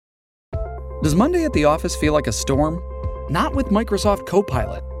Does Monday at the office feel like a storm? Not with Microsoft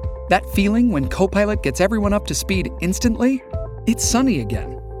Copilot. That feeling when Copilot gets everyone up to speed instantly? It's sunny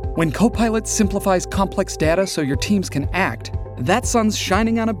again. When Copilot simplifies complex data so your teams can act, that sun's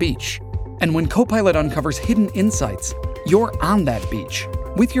shining on a beach. And when Copilot uncovers hidden insights, you're on that beach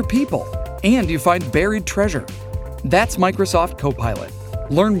with your people, and you find buried treasure. That's Microsoft Copilot.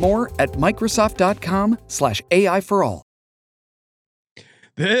 Learn more at Microsoft.com/AI for all.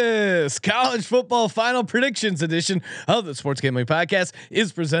 This college football final predictions edition of the Sports Gambling Podcast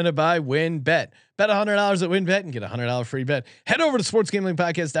is presented by WynnBet. Bet $100 at WynnBet and get a $100 free bet. Head over to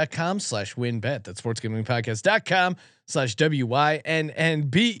sportsgamblingpodcast.com/WynnBet. That's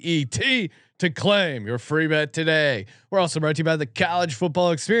sportsgamblingpodcast.com/WYNNBET to claim your free bet today. We're also brought to you by the College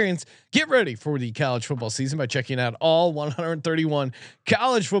Football Experience. Get ready for the college football season by checking out all 131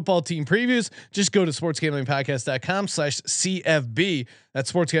 college football team previews. Just go to sportsgamblingpodcast.com/CFB.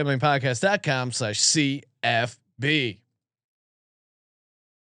 That's sportsgamblingpodcast.com/CFB.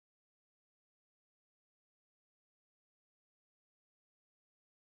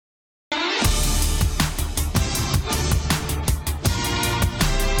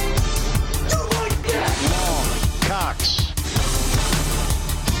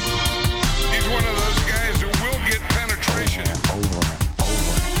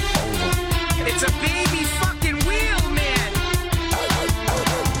 It's a baby fucking wheel, man.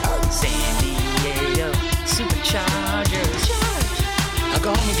 San Diego Superchargers. Now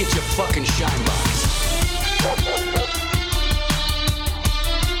go home and get your fucking shine box.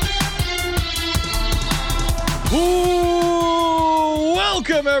 Ooh,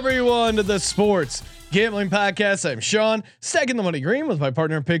 welcome everyone to the Sports Gambling Podcast. I'm Sean, stacking the money green with my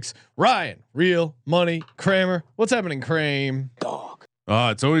partner in picks, Ryan, Real Money Kramer. What's happening, Kramer?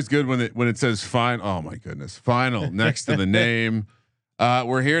 It's always good when it says fine. Oh my goodness, final next to the name.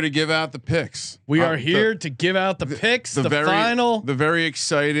 We're here to give out the picks. We are here to give out the picks. The very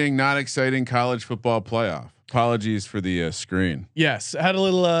exciting, not exciting college football playoff. Apologies for the screen. Yes, I had a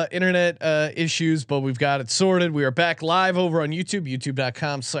little internet issues, but we've got it sorted. We are back live over on YouTube,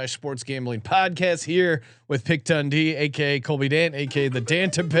 youtube.com/sports gambling podcast here with Pick Dundee, aka Colby Dant, aka the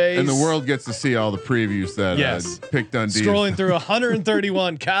Dantabase. And the world gets to see all the previews that Pick Dundee. Scrolling through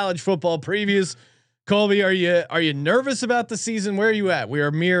 131 college football previews. Colby, are you nervous about the season? Where are you at? We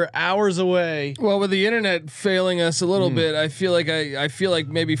are mere hours away. Well, with the internet failing us a little bit, I feel like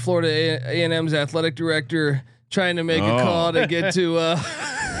maybe Florida A&M's athletic director trying to make a call to get to.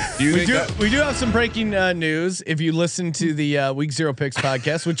 We do have some breaking news. If you listen to the Week Zero Picks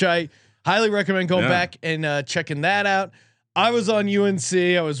podcast, which I highly recommend going back and checking that out. I was on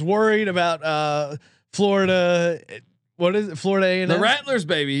UNC. I was worried about Florida. What is it? Florida A&M? The Rattlers,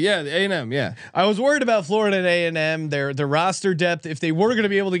 baby. Yeah, the A&M. Yeah. I was worried about Florida and A&M, their roster depth, if they were going to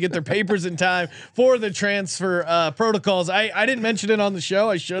be able to get their papers in time for the transfer protocols. I didn't mention it on the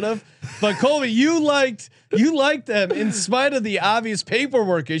show. I should have. But Colby, you liked them in spite of the obvious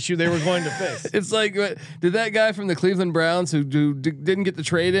paperwork issue they were going to face. It's like, did that guy from the Cleveland Browns who didn't get the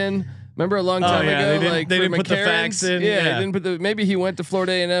trade in? Remember a long time ago, they didn't put the facts in. Yeah, they didn't put maybe he went to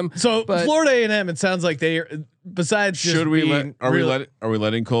Florida A&M. So Florida A&M, it sounds like they are, besides just are we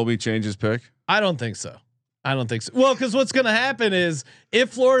letting Colby change his pick? I don't think so. Well, because what's going to happen is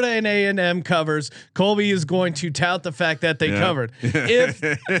if Florida and A&M covers, Colby is going to tout the fact that they covered. If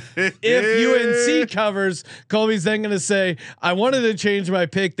UNC covers, Colby's then going to say, "I wanted to change my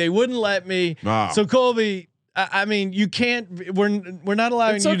pick, they wouldn't let me." So Colby, I mean, you can't. We're not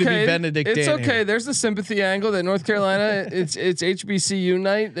allowing you to be Benedict. It's Dan okay. here. There's the sympathy angle that North Carolina. it's HBCU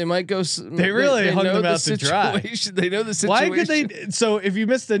night. They might go. They really hung them out to dry. They know the situation. Why could they? So if you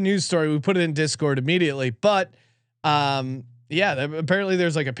missed the news story, we put it in Discord immediately. But apparently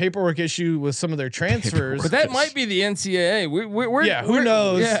there's like a paperwork issue with some of their transfers. But that might be the NCAA. Who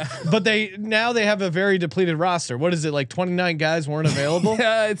knows? Yeah. But they have a very depleted roster. What is it, like 29 guys weren't available?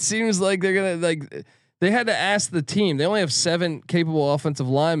 Yeah, it seems like they're gonna like. They had to ask the team. They only have 7 capable offensive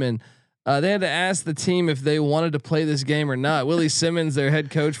linemen. They had to ask the team if they wanted to play this game or not. Willie Simmons, their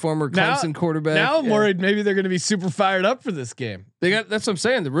head coach, former Clemson quarterback. Now I'm worried maybe they're going to be super fired up for this game. That's what I'm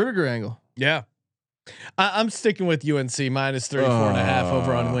saying. The Rudiger angle. Yeah. I'm sticking with UNC minus 34.5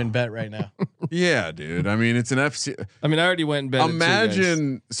 over on WynnBet right now. Yeah, dude. I mean, it's an FC. I mean, I already went and bet.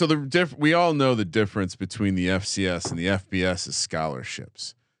 Imagine. So we all know the difference between the FCS and the FBS is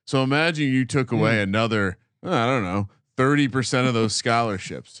scholarships. So imagine you took away another, I don't know, 30% of those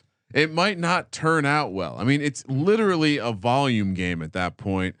scholarships. It might not turn out well. I mean, it's literally a volume game at that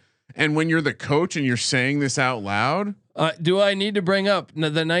point. And when you're the coach and you're saying this out loud, do I need to bring up the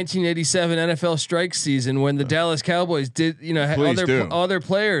 1987 NFL strike season when the Dallas Cowboys did, all their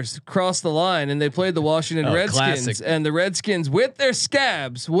players crossed the line and they played the Washington Redskins, classic. and the Redskins with their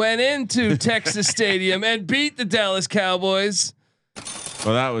scabs went into Texas Stadium and beat the Dallas Cowboys.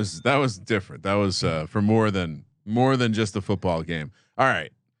 well, that was different. That was for more than just the football game. All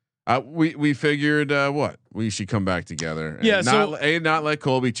right. We figured what we should come back together. And Yeah, not let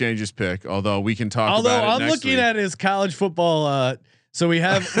Colby change his pick. Although we can talk. Although about it I'm next looking week. at his college football. So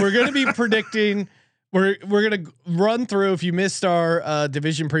we're going to be predicting. We're going to run through. If you missed our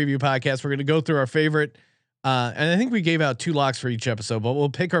division preview podcast, we're going to go through our favorite. And I think we gave out 2 locks for each episode, but we'll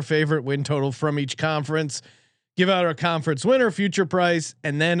pick our favorite win total from each conference, give out our conference winner, future price,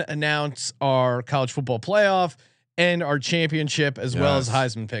 and then announce our college football playoff and our championship as well as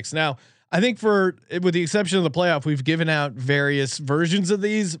Heisman picks. Now, I think with the exception of the playoff, we've given out various versions of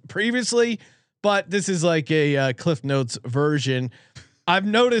these previously, but this is like a Cliff Notes version. I've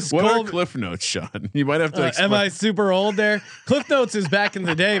noticed. What are Cliff Notes, Sean? You might have to explain. Am I super old there? Cliff Notes is back in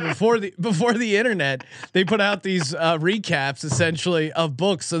the day before the internet. They put out these recaps essentially of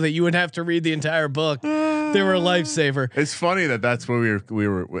books so that you would have to read the entire book. They were a lifesaver. It's funny that's what we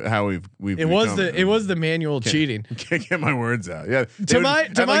were how we've. It was the manual cheating. Can't get my words out. Yeah.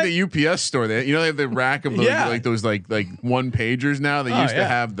 Like the UPS store, they have the rack of those like one pagers now. They used to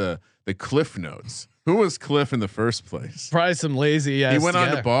have the Cliff Notes. Who was Cliff in the first place? Probably some lazy. He went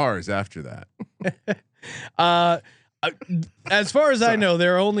on to bars after that. As far as I know,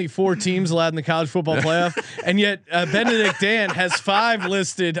 there are only 4 teams allowed in the college football playoff, and yet Benedict Dan has 5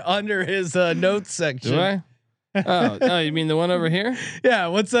 listed under his notes section. Do I? Oh, you mean the one over here? Yeah.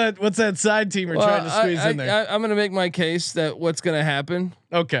 What's that side team you're trying to squeeze in there? I'm going to make my case that what's going to happen.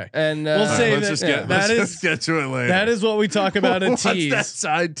 Okay. And we'll say let's just get to it later. That is what we talk about in tease. That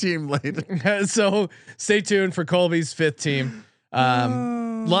side team later. So stay tuned for Colby's 5th team.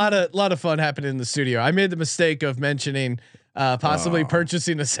 Lot of fun happened in the studio. I made the mistake of mentioning possibly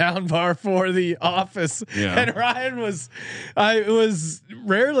purchasing a sound bar for the office. Yeah. And Ryan was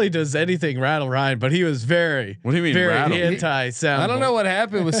rarely does anything rattle Ryan, but he was very, what do you mean very rattle? anti sound. I don't know what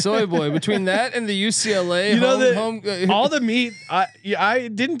happened with Soy Boy between that and the UCLA. All the meat. I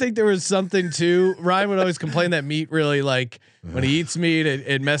didn't think there was something to Ryan would always complain that meat really when he eats meat,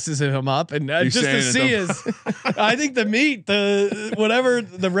 it messes him up. And just to see I think the meat, whatever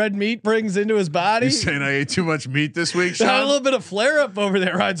the red meat brings into his body. You saying I ate too much meat this week, Had Sean? a little bit of flare up over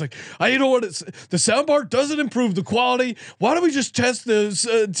there. Ryan's like, the soundbar doesn't improve the quality. Why don't we just test the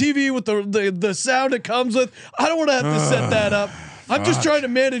TV with the sound it comes with? I don't want to have to set that up. I'm just trying to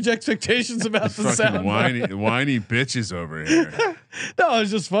manage expectations about the sound. Whiny bitches over here. No,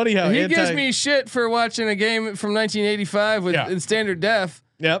 it's just funny how he gives me shit for watching a game from 1985 in standard def.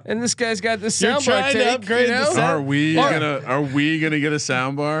 Yep. And this guy's got this You're soundbar trying to take. upgrade the sound. Are we gonna get a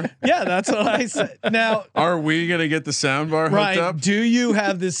sound bar? Yeah, that's what I said. Now, are we gonna get the sound bar hooked up? Do you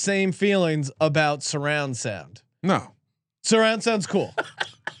have the same feelings about surround sound? No. Surround sound's cool.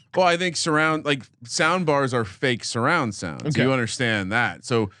 Well, I think sound bars are fake surround sounds. Okay. You understand that.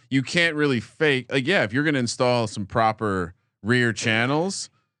 So you can't really fake if you're going to install some proper rear channels,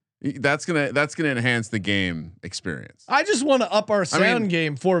 that's going to enhance the game experience. I just want to up our sound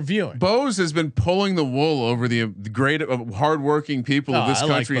game for viewing. Bose has been pulling the wool over the great hardworking people of this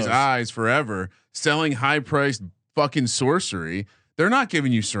country's eyes forever, selling high-priced fucking sorcery. They're not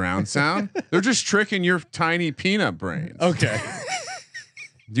giving you surround sound. They're just tricking your tiny peanut brains. Okay.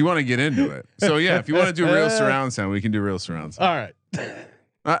 Do you want to get into it? So yeah, if you want to do real surround sound, we can do real surround sound. All right.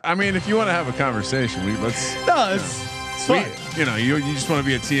 I mean, if you want to have a conversation, it's fine. You just want to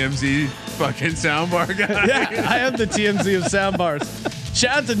be a TMZ fucking soundbar guy. Yeah, I am the TMZ of soundbars.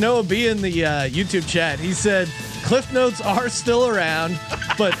 Shout out to Noah B in the YouTube chat. He said Cliff Notes are still around,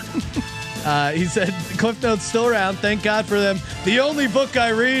 but he said Cliff Notes still around. Thank God for them. The only book I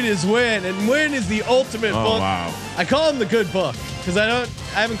read is Win, and Win is the ultimate book. Wow. I call him the good book because I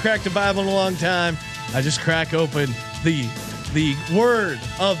haven't cracked a Bible in a long time. I just crack open the word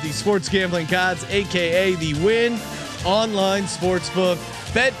of the sports gambling gods, aka the Win online sports book.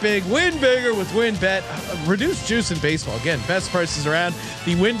 Bet big, win bigger with WynnBET. Reduced juice in baseball. Again, best prices around.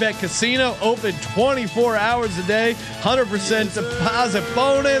 The WynnBET Casino open 24 hours a day. 100% deposit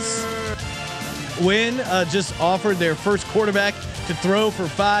bonus. Wynn just offered their first quarterback to throw for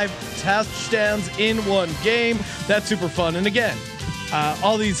 5 touchdowns in one game. That's super fun. And again,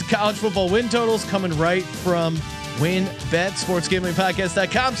 all these college football win totals coming right from WynnBET.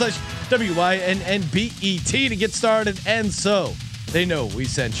 SportsGamblingPodcast.com/WYNNBET to get started. And so they know we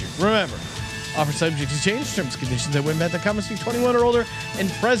sent you. Remember, Offer subject to change. Terms and conditions at WynnBET.com. Must be 21 or older and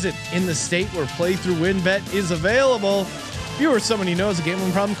present in the state where playthrough WynnBET is available. If you or someone you know has a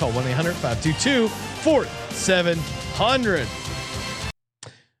gambling problem, call 1-800-522-4700.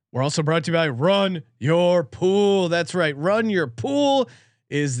 We're also brought to you by Run Your Pool. That's right. Run Your Pool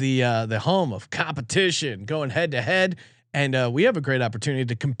is the home of competition, going head to head. And we have a great opportunity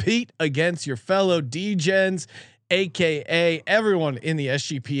to compete against your fellow D-Gens, AKA everyone in the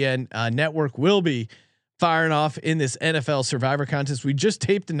SGPN network will be firing off in this NFL Survivor contest. We just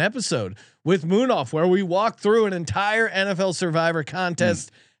taped an episode with Moonoff where we walked through an entire NFL Survivor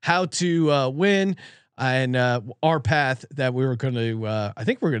contest, how to win, and our path that we were going to. I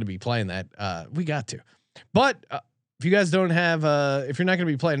think we're going to be playing that. We got to, but if you guys don't have, if you're not going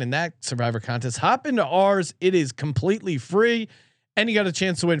to be playing in that Survivor contest, hop into ours. It is completely free. And you got a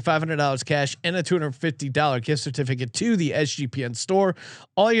chance to win $500 cash and a $250 gift certificate to the SGPN store.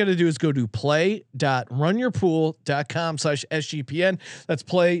 All you got to do is go to play.runyourpool.com/SGPN. That's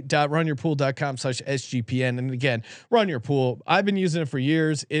play.runyourpool.com/SGPN. And again, Run Your Pool. I've been using it for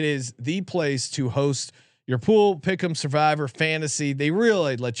years. It is the place to host your pool, pick'em, Survivor, fantasy. They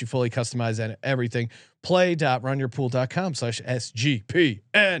really let you fully customize everything.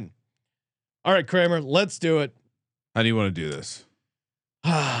 Play.runyourpool.com/SGPN. All right, Kramer, let's do it. How do you want to do this?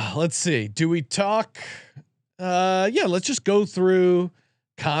 Let's see. Do we talk? Yeah, let's just go through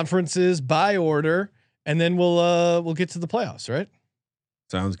conferences by order, and then we'll get to the playoffs, right?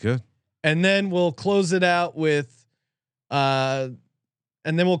 Sounds good. And then we'll close it out with, Heisman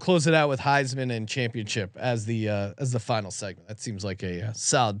and championship as the final segment. That seems like a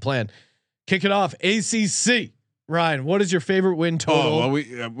solid plan. Kick it off. ACC. Ryan, what is your favorite win total? Oh,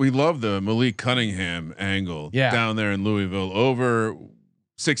 well, we love the Malik Cunningham angle down there in Louisville. Over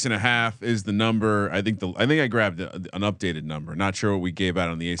 6.5 is the number. I think I grabbed an updated number. Not sure what we gave out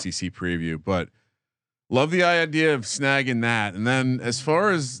on the ACC preview, but love the idea of snagging that. And then as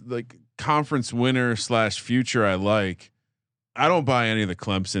far as like conference winner / future, I don't buy any of the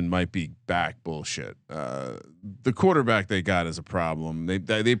Clemson might be back bullshit. The quarterback they got is a problem.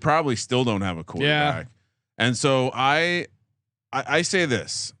 They probably still don't have a quarterback. Yeah. And so I say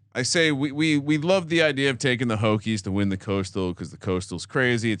this. I say we love the idea of taking the Hokies to win the Coastal because the Coastal's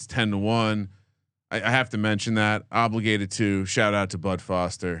crazy. It's 10-1. I have to mention that. Obligated to shout out to Bud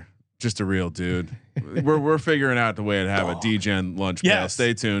Foster, just a real dude. we're figuring out the way to have a D-Gen lunch pail.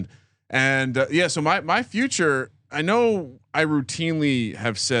 Stay tuned. And so my future. I know I routinely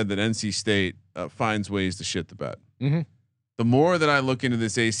have said that NC State finds ways to shit the bed. Mm-hmm. The more that I look into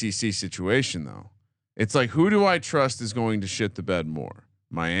this ACC situation, though, it's like, who do I trust is going to shit the bed more,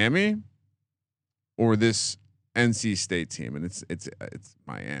 Miami or this NC State team? And it's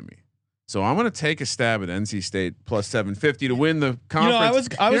Miami. So I'm going to take a stab at NC State plus 750 to win the conference.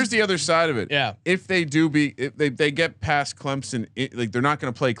 Here's the other side of it. Yeah. If they get past Clemson, like they're not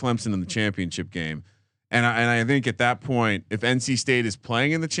going to play Clemson in the championship game. And I think at that point, if NC State is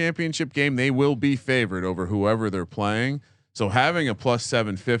playing in the championship game, they will be favored over whoever they're playing. So having a plus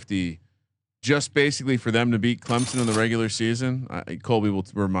 750, just basically for them to beat Clemson in the regular season, Colby will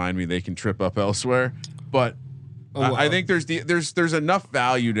remind me they can trip up elsewhere, but I think there's enough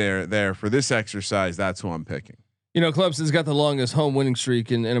value there for this exercise. That's who I'm picking. You know, Clemson's got the longest home winning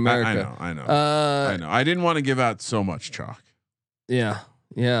streak in America. I know. I didn't want to give out so much chalk. Yeah.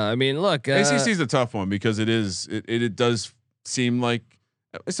 I mean, look, ACC is a tough one because it does seem like.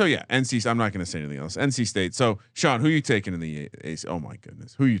 So yeah, NC. I'm not going to say anything else. NC State. So Sean, who are you taking in the ACC? Oh my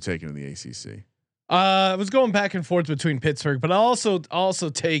goodness, who are you taking in the ACC? I was going back and forth between Pittsburgh, but I'll also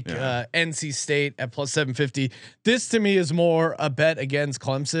take NC State at plus 750. This to me is more a bet against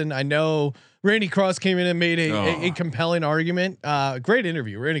Clemson. I know Randy Cross came in and made a compelling argument. Great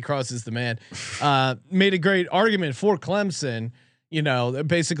interview. Randy Cross is the man. Made a great argument for Clemson. You know,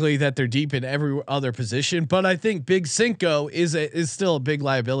 basically that they're deep in every other position, but I think Big Cinco is still a big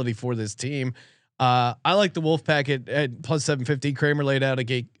liability for this team. I like the Wolfpack at plus 750. Kramer laid out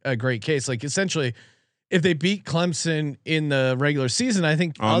a great case. Like essentially, if they beat Clemson in the regular season, I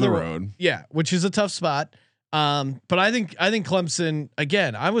think on the road, which is a tough spot. But I think Clemson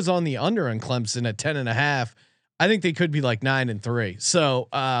again. I was on the under on Clemson at 10.5. I think they could be like 9-3. So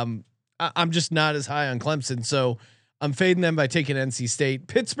I'm just not as high on Clemson. So I'm fading them by taking NC State.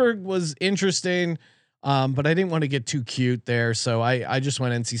 Pittsburgh was interesting, but I didn't want to get too cute there, so I just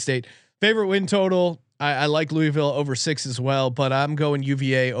went NC State. Favorite win total. I like Louisville over 6 as well, but I'm going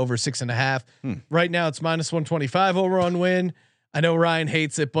UVA over 6.5. Right now it's minus 125 over on win. I know Ryan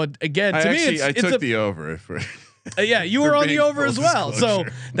hates it, but again, to me, I took the over. Yeah, you were on the over as well. So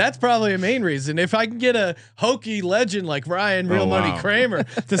that's probably a main reason. If I can get a Hokie legend like Ryan Real Money Kramer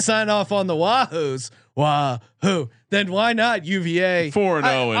to sign off on the Wahoos, Wahoo, then why not UVA?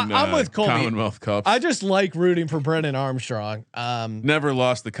 4-0 in I'm with Colby. Commonwealth Cups. I just like rooting for Brennan Armstrong. Never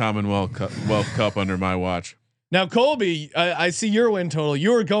lost the Commonwealth Cup under my watch. Now, Colby, I see your win total.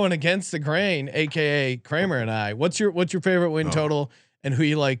 You were going against the grain, aka Kramer and I. What's your favorite win total, and who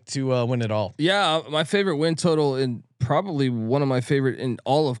you like to win it all? Yeah, my favorite win total, and probably one of my favorite in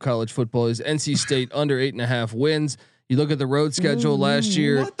all of college football, is NC State under 8.5 wins. You look at the road schedule last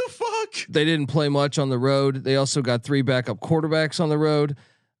year. What the fuck? They didn't play much on the road. They also got 3 backup quarterbacks on the road.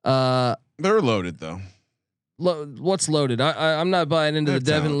 They're loaded though. What's loaded? I'm not buying into the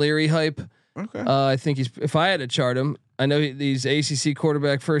Devin Leary hype. Okay. I think if I had to chart him, I know these ACC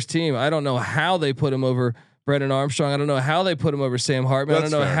quarterback first team. I don't know how they put him over Brennan Armstrong. I don't know how they put him over Sam Hartman. I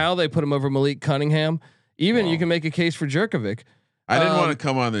don't know how they put him over Malik Cunningham. Even you can make a case for Jerkovic. I didn't want to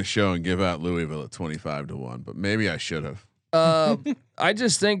come on this show and give out Louisville at 25-1, but maybe I should have. I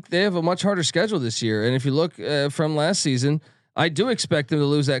just think they have a much harder schedule this year. And if you look from last season, I do expect them to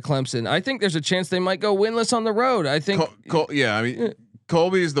lose at Clemson. I think there's a chance they might go winless on the road. I think. I mean,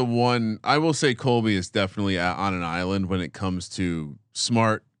 Colby is the one. I will say Colby is definitely on an island when it comes to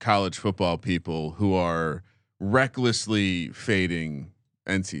smart college football people who are recklessly fading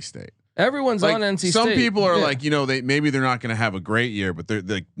NC State. Everyone's on NC State. Some people are like, maybe they're not going to have a great year, but they're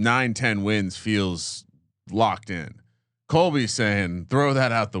like 9-10 wins feels locked in. Colby's saying throw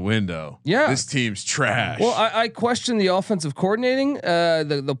that out the window. Yeah, this team's trash. Well, I question the offensive coordinating.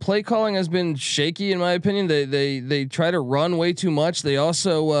 The play calling has been shaky in my opinion. They try to run way too much. They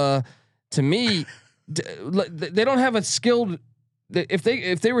also, to me, they don't have a skilled. If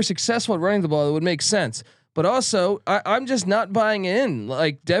they were successful at running the ball, it would make sense. But also, I'm just not buying in.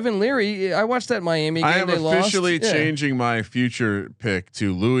 Like Devin Leary, I watched that Miami game. I am they officially lost. changing my future pick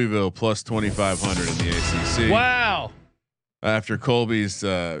to Louisville plus 2,500 in the ACC. Wow. After Colby's,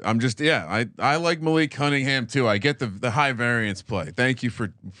 I like Malik Cunningham too. I get the high variance play. Thank you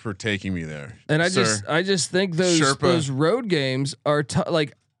for taking me there. And I sir. just think those road games are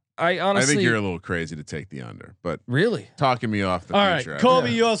like. I honestly, I think you're a little crazy to take the under, but really talking me off the all future. Right,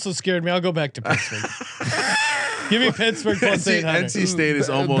 Colby, you also scared me. I'll go back to Pittsburgh. Give me Pittsburgh plus 800. NC State is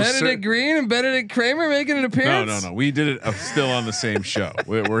almost Benedict Green and Benedict Kramer making an appearance. No. We did it still on the same show.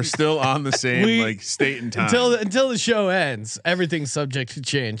 We're still on the same state and time until the show ends. Everything's subject to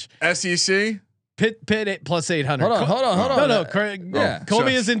change. SEC. Pitt plus 800. Hold on. No.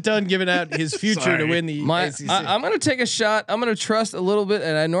 Colby isn't done giving out his future to win the ACC. I'm going to take a shot. I'm going to trust a little bit,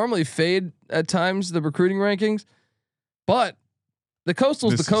 and I normally fade at times the recruiting rankings, but the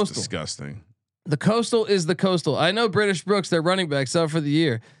Coastal's the Coastal. Disgusting. The Coastal is the Coastal. I know British Brooks, their running back's out for the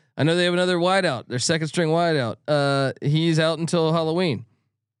year. I know they have another wideout, their second string wideout. He's out until Halloween.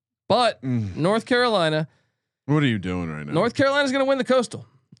 But North Carolina. What are you doing right now? North Carolina's going to win the Coastal.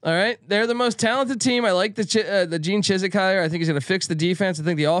 All right, they're the most talented team. I like the Gene Chizik hire. I think he's going to fix the defense. I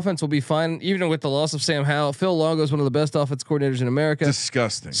think the offense will be fine, even with the loss of Sam Howell. Phil Longo is one of the best offense coordinators in America.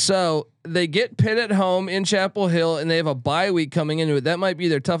 Disgusting. So they get Pitt at home in Chapel Hill, and they have a bye week coming into it. That might be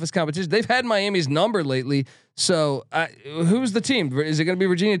their toughest competition. They've had Miami's number lately. So who's the team? Is it going to be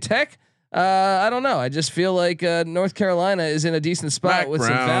Virginia Tech? I don't know. I just feel like North Carolina is in a decent spot Mac with Brown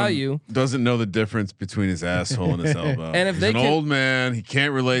some value. Doesn't know the difference between his asshole and his elbow. And if he's they an old man, he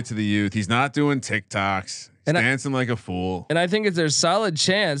can't relate to the youth. He's not doing TikToks. He's dancing like a fool. And I think there's a solid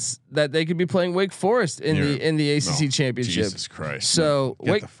chance that they could be playing Wake Forest in the ACC championship. Jesus Christ! So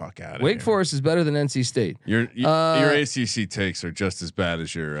get the fuck out of Wake here. Forest is better than NC State. Your ACC takes are just as bad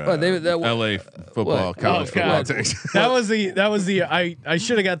as your LA football college football takes. That was the I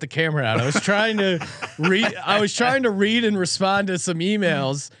should have got the camera out. I was trying to read and respond to some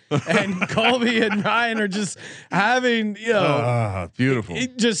emails, and Colby and Ryan are just having beautiful,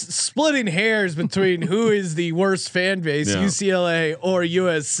 just splitting hairs between who is the worst fan base, UCLA or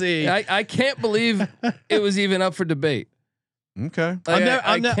USC. I can't believe it was even up for debate. Okay,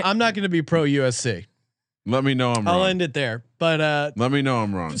 I'm not going to be pro USC. Let me know I'm wrong. I'll end it there. But let me know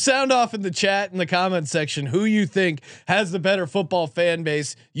I'm wrong. Sound off in the chat in the comment section who you think has the better football fan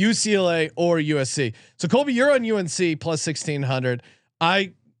base, UCLA or USC. So Colby, you're on UNC plus 1600.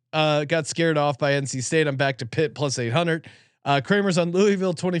 I got scared off by NC State. I'm back to Pitt plus 800. Kramer's on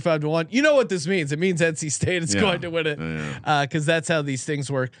Louisville 25-1. You know what this means? It means NC State is going to win it because that's how these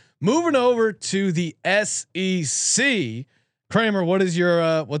things work. Moving over to the SEC, Kramer, what's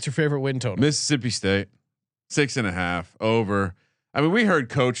your favorite win total? Mississippi State 6.5 over. I mean, we heard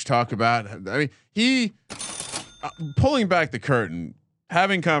Coach talk about. I mean, he pulling back the curtain.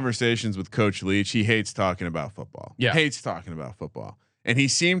 having conversations with Coach Leach. He hates talking about football. Yeah, hates talking about football, and he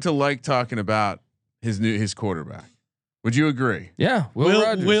seemed to like talking about his quarterback. Would you agree? Yeah,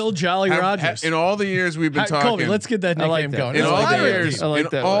 Will Jolly Rogers. In all the years we've been talking, Colby, let's get that nickname going. In all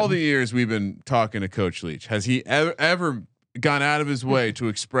the the years we've been talking to Coach Leach, has he ever gone out of his way to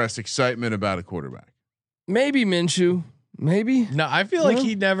express excitement about a quarterback? Maybe Minshew. Maybe. No, I feel like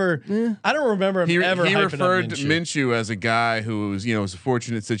he never. Yeah. I don't remember him ever. He referred to to Minshew as a guy who was, it was a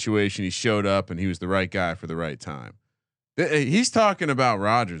fortunate situation. He showed up and he was the right guy for the right time. He's talking about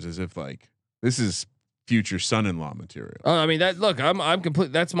Rodgers as if like this is future son-in-law material. Oh, I mean that. Look, I'm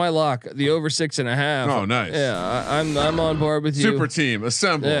complete. That's my lock. The over 6.5. Oh, nice. Yeah, I'm on board with you. Super team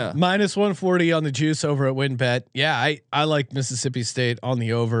assemble. Yeah. -140 on the juice over at WinBet. Yeah, I like Mississippi State on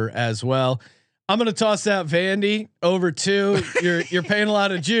the over as well. I'm gonna toss out Vandy over 2. You're paying a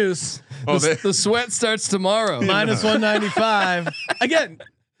lot of juice. Oh, the sweat starts tomorrow. -195. Again,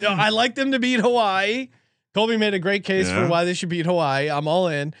 I like them to beat Hawaii. Colby made a great case for why they should beat Hawaii. I'm all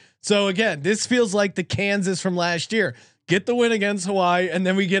in. So again, this feels like the Kansas from last year. Get the win against Hawaii, and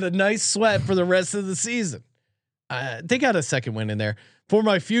then we get a nice sweat for the rest of the season. They got a second win in there. For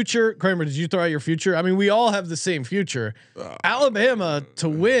my future, Kramer, did you throw out your future? I mean, we all have the same future. Alabama to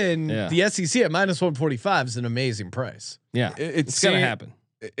win the SEC at -145 is an amazing price. Yeah, it's gonna happen.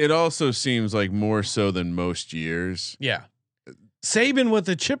 It also seems like more so than most years. Yeah, Saban with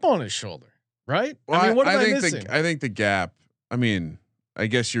a chip on his shoulder, right? Well, I mean, what am I think missing? I think the gap. I mean, I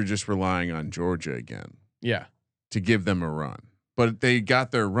guess you're just relying on Georgia again. Yeah, to give them a run, but they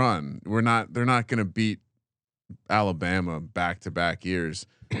got their run. They're not going to beat Alabama back-to-back years.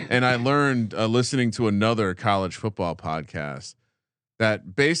 And I learned listening to another college football podcast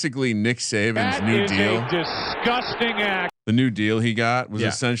that basically Nick Saban's new deal, disgusting act. The new deal he got was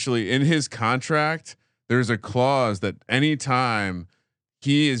essentially in his contract. There's a clause that anytime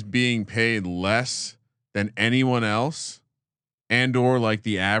he is being paid less than anyone else, and or like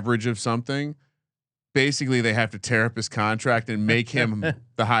the average of something, basically they have to tear up his contract and make him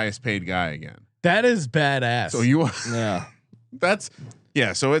the highest paid guy again. That is badass. So you,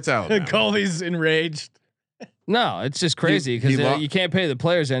 So it's Alabama. Colby's enraged. No, it's just crazy because you can't pay the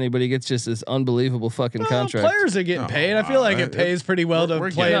players any, but he gets just this unbelievable fucking contract. Players are getting paid. I feel like it pays pretty well to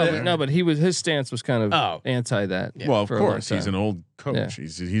play. No, but his stance was kind of anti that. Yeah. Well, of course, he's an old coach. Yeah.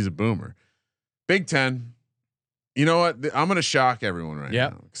 He's a boomer. Big Ten. You know what? I'm going to shock everyone right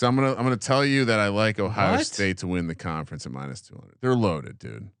now because I'm going to tell you that I like Ohio State to win the conference at -200. They're loaded,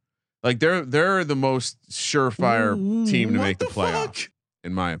 dude. Like they're the most surefire team to make the playoff,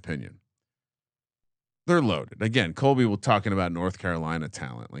 in my opinion. They're loaded. Again, Colby will talking about North Carolina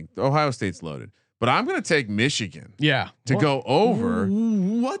talent. Like Ohio State's loaded, but I'm going to take Michigan. To go over.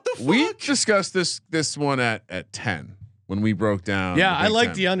 What the fuck? We discussed this one at 10 when we broke down. Yeah, I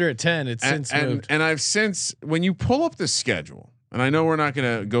like the under at 10. It's since moved. And I've since when you pull up the schedule, and I know we're not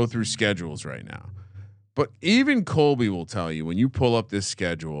going to go through schedules right now, but even Colby will tell you when you pull up this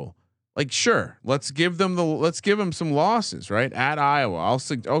schedule. Like, sure, let's give them some losses, right? At Iowa, I'll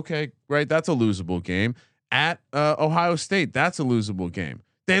say, okay, right, that's a losable game. At Ohio State, that's a losable game.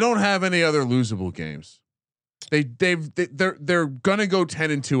 They don't have any other losable games. They're gonna go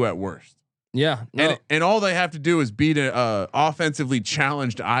 10-2 at worst. Yeah, no. and all they have to do is beat a offensively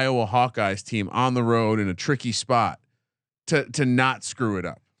challenged Iowa Hawkeyes team on the road in a tricky spot to not screw it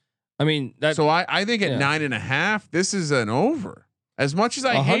up. I mean, I think at 9.5, this is an over. As much as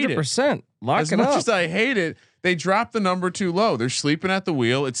I hate it, 100%. As much as I hate it, they dropped the number too low. They're sleeping at the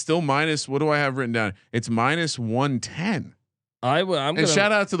wheel. It's still minus. What do I have written down? It's -110. And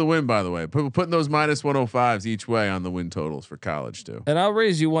shout out to the win, by the way, putting those -105s each way on the win totals for college too. And I'll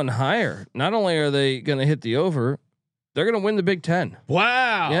raise you one higher. Not only are they going to hit the over, they're going to win the Big Ten.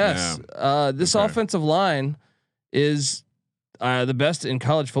 Wow. Yes. Yeah. This offensive line is the best in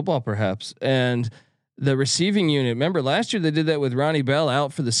college football, perhaps, and the receiving unit. Remember last year they did that with Ronnie Bell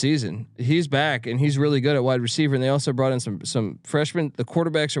out for the season. He's back and he's really good at wide receiver. And they also brought in some freshmen. The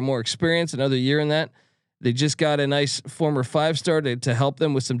quarterbacks are more experienced. Another year in that. They just got a nice former 5-star to help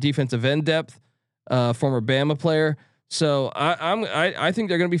them with some defensive end depth. Former Bama player. So I think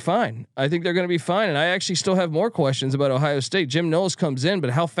they're going to be fine. I think they're going to be fine. And I actually still have more questions about Ohio State. Jim Knowles comes in, but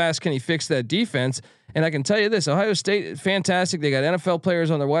how fast can he fix that defense? And I can tell you this: Ohio State, fantastic. They got NFL players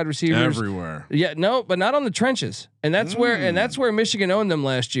on their wide receivers everywhere. Yeah, no, but not on the trenches. And that's where Michigan owned them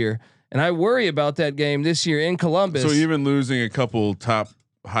last year. And I worry about that game this year in Columbus. So even losing a couple top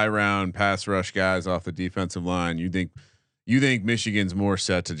high round pass rush guys off the defensive line, you think Michigan's more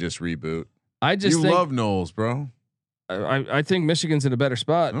set to just reboot? I just love Knowles, bro. I think Michigan's in a better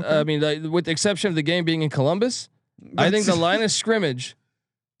spot. Okay. I mean, with the exception of the game being in Columbus, I think the line of scrimmage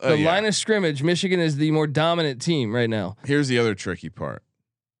the line of scrimmage, Michigan is the more dominant team right now. Here's the other tricky part.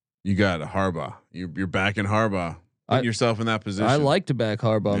 You got a Harbaugh. You're back in Harbaugh. Put yourself in that position. I like to back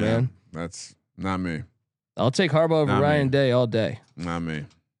Harbaugh, man. That's not me. I'll take Harbaugh over Ryan Day all day. Not me.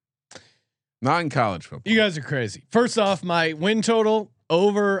 Not in college football. You guys are crazy. First off, my win total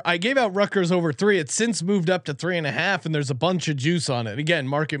over. I gave out Rutgers over 3. It's since moved up to 3.5, and there's a bunch of juice on it. Again,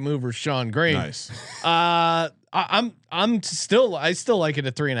 market mover Sean Green. Nice. I still like it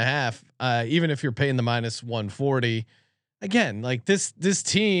at 3.5. Even if you're paying the -140. Again, like this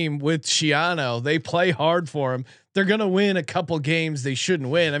team with Schiano, they play hard for him. They're gonna win a couple games they shouldn't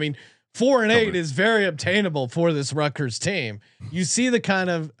win. I mean, 4-8 is very obtainable for this Rutgers team. You see the kind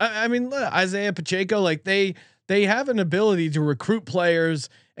of, I mean, look, Isaiah Pacheco, like they have an ability to recruit players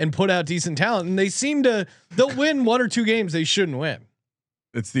and put out decent talent, and they'll win 1 or 2 games they shouldn't win.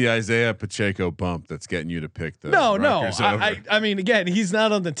 It's the Isaiah Pacheco bump that's getting you to pick the no. Rutgers I mean, again, he's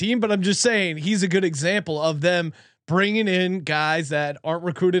not on the team, but I'm just saying he's a good example of them bringing in guys that aren't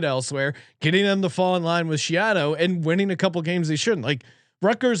recruited elsewhere, getting them to fall in line with Schiano and winning a couple games they shouldn't. Like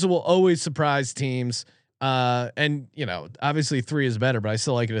Rutgers will always surprise teams. And obviously 3 is better, but I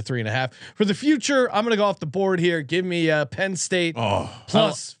still like it at 3.5 for the future. I'm going to go off the board here. Give me Penn State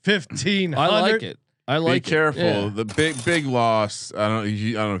plus 1,500. I like it. Be careful. Yeah. The big loss. I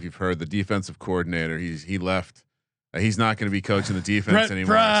don't know if you've heard the defensive coordinator. He left. He's not going to be coaching the defense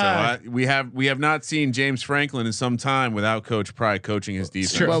anymore. So we have not seen James Franklin in some time without Coach Pry coaching his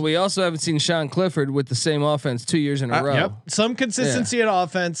defense. Well, we also haven't seen Sean Clifford with the same offense 2 years in a row. Yep. Some consistency at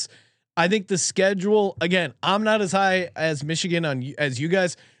offense. I think the schedule, again, I'm not as high as Michigan as you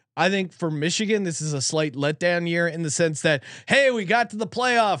guys. I think for Michigan, this is a slight letdown year in the sense that, hey, we got to the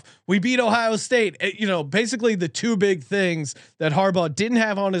playoff. We beat Ohio State. Basically the 2 big things that Harbaugh didn't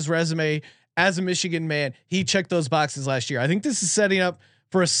have on his resume as a Michigan man. He checked those boxes last year. I think this is setting up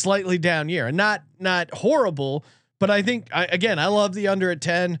for a slightly down year, and not horrible, but I think I love the under at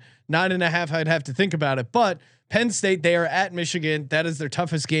 10, 9.5. I'd have to think about it, but Penn State, they are at Michigan. That is their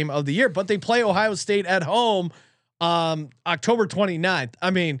toughest game of the year, but they play Ohio State at home October 29th.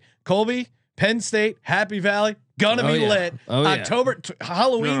 I mean, Colby, Penn State, Happy Valley, gonna be lit. October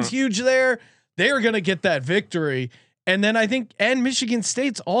Halloween's huge there. They are gonna get that victory. And then I think, and Michigan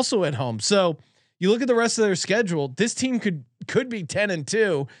State's also at home. So you look at the rest of their schedule, this team could be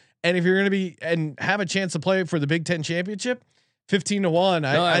 10-2. And if you're going to be and have a chance to play for the Big Ten championship, 15-1.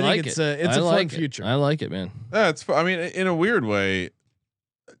 I think it's a fun future. I like it, man. That's, I mean, in a weird way,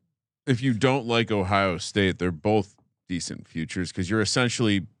 if you don't like Ohio State, they're both decent futures because you're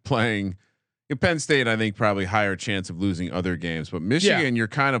essentially playing Penn State. I think probably higher chance of losing other games, but Michigan, you're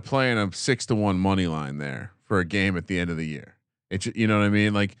kind of playing a 6-1 money line there for a game at the end of the year. You know what I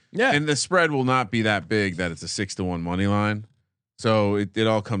mean? Like, and the spread will not be that big that it's a 6-1 money line. So it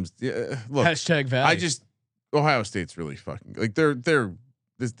all comes. Look, #value. Ohio State's really fucking like they're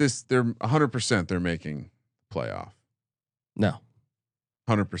 100%. They're making playoff. No,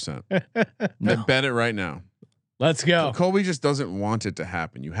 100%. No. Bet it right now. Let's go. So Colby just doesn't want it to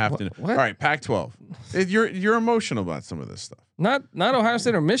happen. You have to. What? All right, Pac-12. You're emotional about some of this stuff. Not Ohio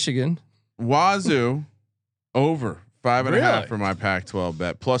State or Michigan. Wazoo over 5.5 for my Pac-12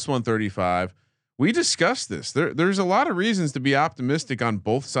 bet plus 135. We discussed this. There's a lot of reasons to be optimistic on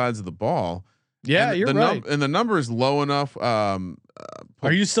both sides of the ball. Yeah, you're right. And the number is low enough. Are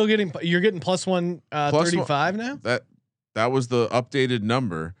you still getting? You're getting plus 135 now. That was the updated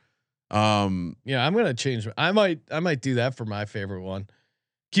number. I'm gonna change. I might do that for my favorite one.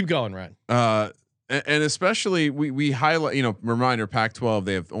 Keep going, Ryan. And especially we highlight. Reminder: Pac-12.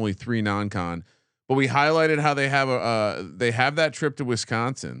 They have only 3 non-con, but we highlighted how they have that trip to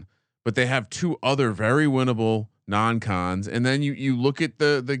Wisconsin, but they have 2 other very winnable non-cons. And then you look at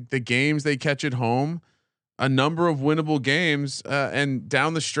the games they catch at home, a number of winnable games, and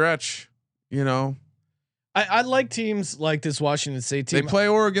down the stretch, I like teams like this Washington State team. They play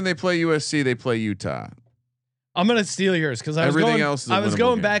Oregon, they play USC, they play Utah. I'm gonna steal yours because I was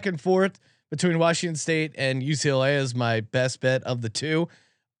going back and forth between Washington State and UCLA as my best bet of the 2.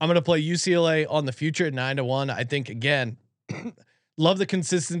 I'm gonna play UCLA on the future at 9-1. I think again, love the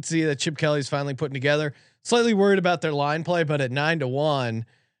consistency that Chip Kelly's finally putting together. Slightly worried about their line play, but at 9-1,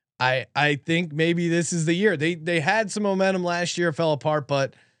 I think maybe this is the year. They had some momentum last year, fell apart,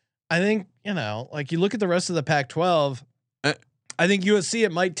 but I think like you look at the rest of the Pac-12. I think USC,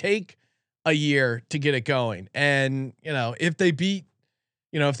 it might take a year to get it going, and if they beat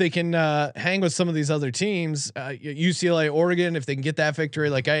if they can hang with some of these other teams, UCLA, Oregon, if they can get that victory,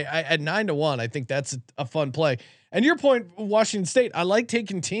 like I at 9-1, I think that's a fun play. And your point, Washington State, I like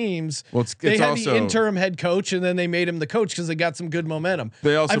taking teams. Well, they had also the interim head coach, and then they made him the coach because they got some good momentum.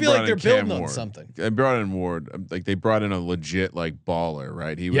 They also I feel like they're building Ward. on something. They brought in Ward, like they brought in a legit like baller,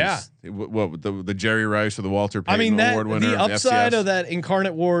 right? He was what the Jerry Rice or the Walter Payton Award winner. The upside of that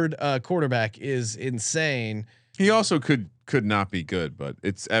Incarnate Ward quarterback is insane. He also could not be good, but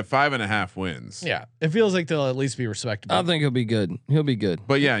it's at 5.5 wins. Yeah, it feels like they'll at least be respectable. I think he'll be good. He'll be good.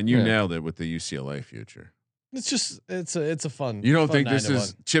 But yeah, and you nailed it with the UCLA future. It's just it's a fun. You don't fun think this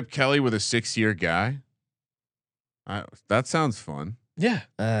is Chip Kelly with a 6-year guy? That sounds fun. Yeah.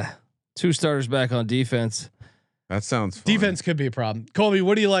 2 starters back on defense. That sounds fun. Defense could be a problem. Colby,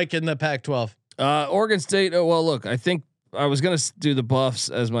 what do you like in the Pac-12? Oregon State. Oh, well, look, I think I was gonna do the Buffs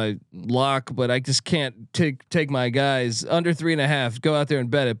as my lock, but I just can't take my guys under 3.5. Go out there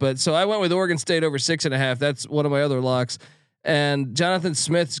and bet it. But so I went with Oregon State over 6.5. That's one of my other locks. And Jonathan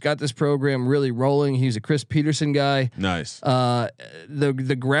Smith's got this program really rolling. He's a Chris Peterson guy. Nice.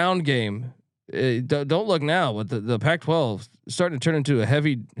 The ground game. Don't look now, but the Pac-12 is starting to turn into a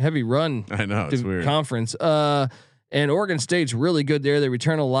heavy run. I know it's weird. Conference. And Oregon State's really good there. They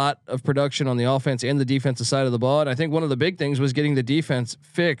return a lot of production on the offense and the defensive side of the ball. And I think one of the big things was getting the defense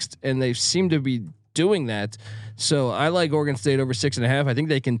fixed, and they seem to be doing that. So I like Oregon State over 6.5. I think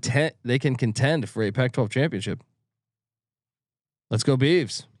they can contend for a Pac-12 championship. Let's go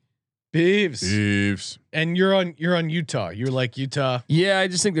Beavs. Beavs. And you're on Utah. You're like Utah. Yeah, I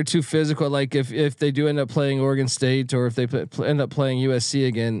just think they're too physical. Like if they do end up playing Oregon State, or if they end up playing USC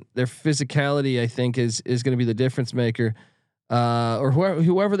again, their physicality I think is going to be the difference maker. Or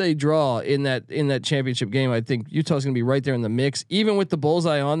whoever they draw in that championship game, I think Utah's going to be right there in the mix, even with the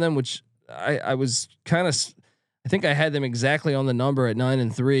bullseye on them, which I was kind of. I think I had them exactly on the number at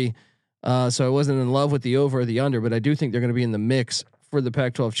 9-3. So I wasn't in love with the over or the under, but I do think they're going to be in the mix for the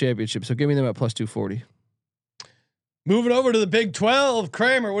Pac-12 championship. So give me them at plus 240. Moving over to the Big 12,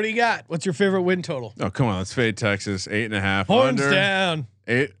 Kramer, what do you got? What's your favorite win total? Oh, come on, let's fade Texas 8.5. Horns under. down.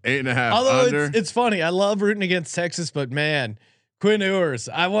 8.5. Although under. It's funny, I love rooting against Texas, but man, Quinn Ewers,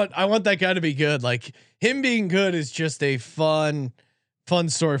 I want that guy to be good. Like him being good is just a fun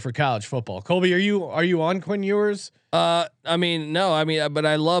story for college football. Colby, are you on Quinn Ewers? I mean, no, I mean, but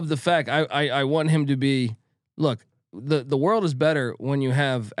I love the fact I want him to be. Look, the world is better when you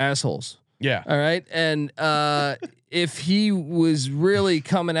have assholes. Yeah. All right. And if he was really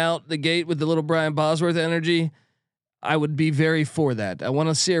coming out the gate with the little Brian Bosworth energy, I would be very for that. I want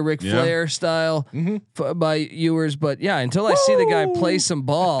to see a Ric Flair style by Ewers, but yeah, until I see the guy play some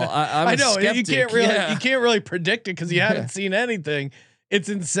ball, I know you can't really predict it because you haven't seen anything. It's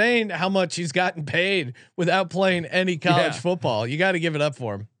insane how much he's gotten paid without playing any college football. You got to give it up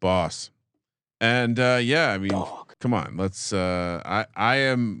for him, boss. And I mean, come on, let's. I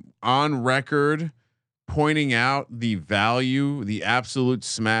am on record pointing out the value, the absolute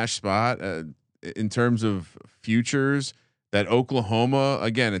smash spot in terms of futures that Oklahoma,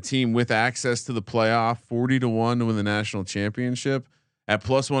 again, a team with access to the playoff, 40-1 to win the national championship at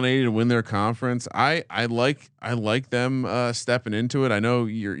plus 180 to win their conference. I like them stepping into it. I know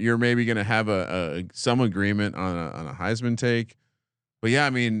you're maybe going to have some agreement on a Heisman take, but yeah, I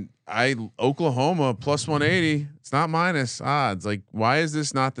mean, Oklahoma plus 180. It's not minus odds. Like, why is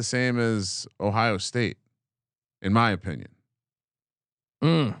this not the same as Ohio State? In my opinion,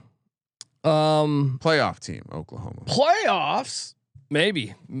 playoff team, Oklahoma. Playoffs.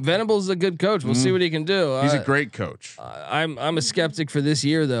 Maybe Venables is a good coach. We'll see what he can do. He's a great coach. I'm a skeptic for this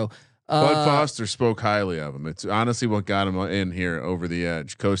year though. Bud Foster spoke highly of him. It's honestly what got him in here over the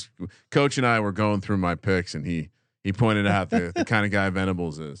edge. Coach and I were going through my picks, and he pointed out the kind of guy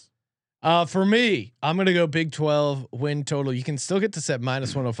Venables is. For me, I'm gonna go Big 12 win total. You can still get this at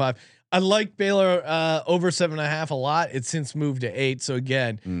minus 105. I like Baylor over 7.5 a lot. It's since moved to 8. So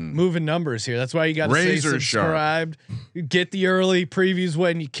again, moving numbers here. That's why you got to stay subscribed. Get the early previews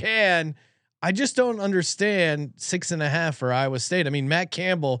when you can. I just don't understand 6.5 for Iowa State. I mean, Matt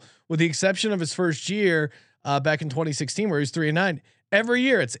Campbell, with the exception of his first year back in 2016, where he was 3-9, every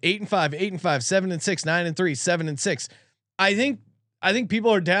year it's 8-5, 8-5, 7-6, 9-3, 7-6. I think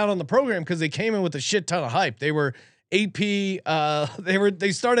people are down on the program because they came in with a shit ton of hype. They were AP.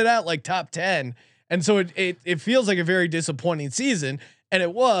 They started out like top 10, and so it feels like a very disappointing season, and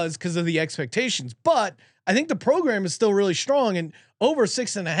it was because of the expectations. But I think the program is still really strong, and over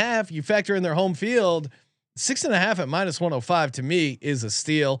 6.5, you factor in their home field, 6.5 at minus 105 to me is a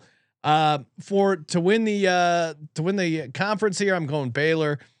steal. To win the conference here, I'm going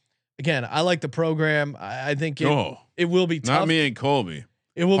Baylor. Again, I like the program. I think it will be tough. Not me and Colby.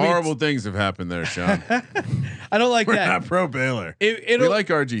 It will horrible things have happened there, Sean. I don't like We're that. not pro Baylor. We like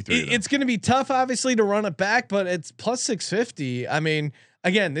RG3. It's going to be tough, obviously, to run it back, but it's plus 650. I mean,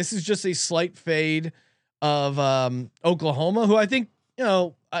 again, this is just a slight fade of Oklahoma, who I think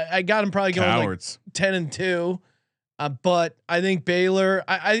I got him probably going Cowards. like 10-2. But I think Baylor.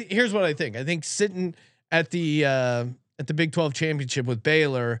 I here's what I think. I think sitting at the Big 12 championship with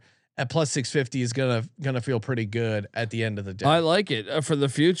Baylor at plus 650 is gonna feel pretty good at the end of the day. I like it for the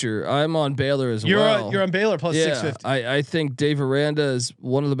future. I'm on Baylor as you're well. You're on Baylor plus 650. I think Dave Aranda is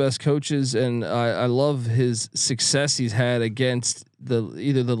one of the best coaches, and I love his success he's had against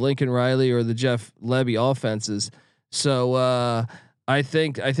either the Lincoln Riley or the Jeff Lebby offenses. So I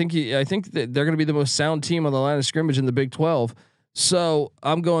think that they're going to be the most sound team on the line of scrimmage in the Big 12. So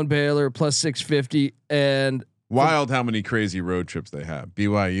I'm going Baylor plus 650 and. Wild how many crazy road trips they have.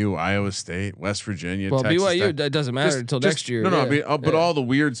 BYU, Iowa State, West Virginia. Well, Texas BYU Tech. That doesn't matter until next year. But all the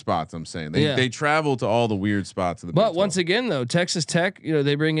weird spots. I'm saying they travel to all the weird spots. But once again, though, Texas Tech,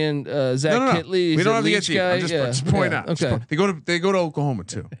 they bring in Zach Kitley. We don't have to get guy. Just point out. Okay, they go to Oklahoma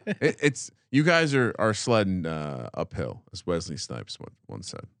too. It's you guys are sledding uphill, as Wesley Snipes once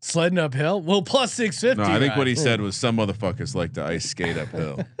said. Sledding uphill. Well, plus 650. No, I think what he said was some motherfuckers like to ice skate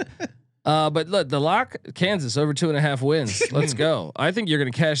uphill. But look, the lock Kansas over 2.5 wins. Let's go. I think you're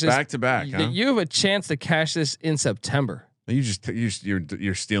going to cash this back to back. You have a chance to cash this in September.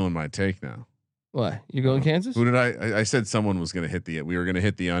 You're stealing my take now. What? You going Kansas? Who did I said someone was going to hit we were going to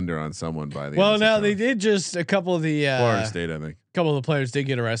hit the under on someone by the. Well, now they did just a couple of the Florida State, I think. A couple of the players did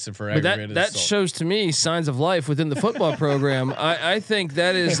get arrested for aggravated that assault. shows to me signs of life within the football program. I think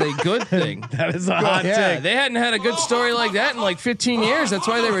that is a good thing. That is a hot take. They hadn't had a good story like that in like 15 years. That's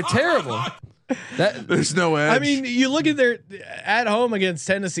why they were terrible. There's no edge. I mean, you look at their at home against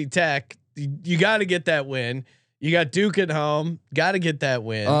Tennessee Tech. You got to get that win. You got Duke at home. Got to get that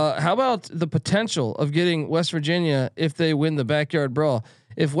win. How about the potential of getting West Virginia if they win the backyard brawl?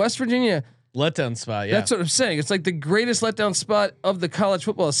 If West Virginia letdown spot, yeah, that's what I'm saying. It's like the greatest letdown spot of the college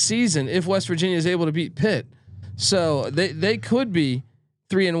football season if West Virginia is able to beat Pitt. So they could be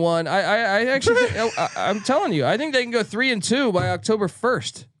 3-1. I actually think, I'm telling you, I think they can go 3-2 by October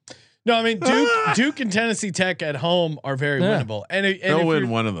 1st. No, I mean Duke and Tennessee Tech at home are very winnable, and they'll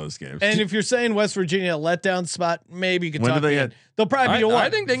win one of those games. And if you're saying West Virginia letdown spot, maybe you could talk. They'll probably be a one. I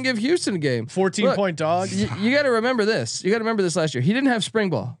think they can give Houston a game. 14-point dogs. You got to remember this. You got to remember this last year. He didn't have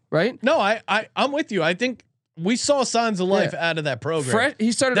spring ball, right? No, I'm with you. I think we saw signs of life out of that program.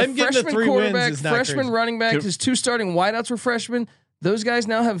 He started Them a freshman quarterback, freshman crazy. running back. His 2 starting wideouts were freshmen. Those guys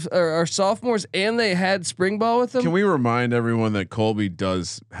now are sophomores, and they had spring ball with them. Can we remind everyone that Colby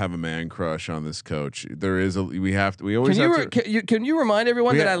does have a man crush on this coach? There is we always Can you remind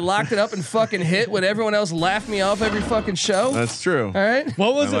everyone that I locked it up and fucking hit when everyone else laughed me off every fucking show? That's true. All right.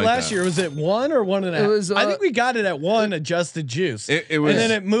 What was it last year? Was it 1 or 1.5? It was. I think we got it at 1 adjusted juice. It was, and then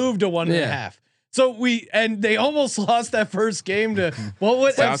it moved to 1.5. So they almost lost that first game to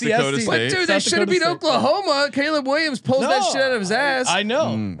South Dakota State. But dude, they should have beat Oklahoma. Caleb Williams pulled that shit out of his ass. I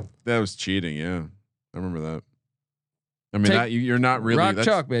know. That was cheating. Yeah, I remember that. I mean, you're not really rock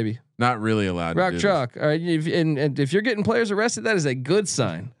chalk, baby. Not really allowed. Rock to do chalk. All right, and if you're getting players arrested, that is a good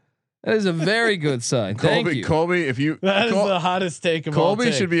sign. That is a very good sign. Thank you, Colby. If you that is the hottest take of all.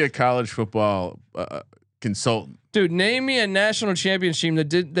 Colby should be a college football consultant. Dude, name me a national championship team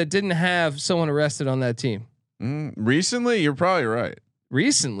that didn't have someone arrested on that team. Recently, you're probably right.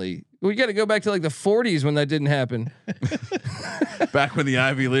 Recently, we got to go back to like the 40s when that didn't happen. Back when the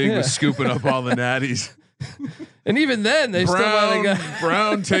Ivy League was scooping up all the natties. And even then, they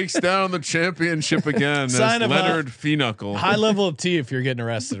Brown takes down the championship again. Sign as of Leonard Phenuckle. High level of tea if you're getting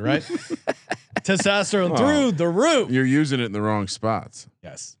arrested, right? Testosterone through the roof. You're using it in the wrong spots.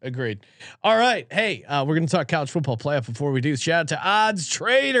 Yes, agreed. All right, hey, we're gonna talk college football playoff. Before we do, shout out to Odds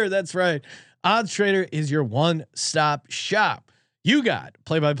Trader. That's right, Odds Trader is your one-stop shop. You got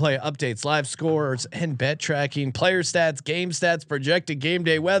play-by-play updates, live scores, and bet tracking, player stats, game stats, projected game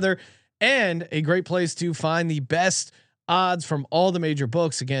day weather, and a great place to find the best odds from all the major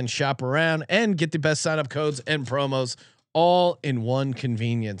books. Again, shop around and get the best sign-up codes and promos all in one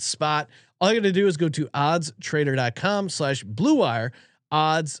convenient spot. All you got to do is go to oddstrader.com/Blue Wire,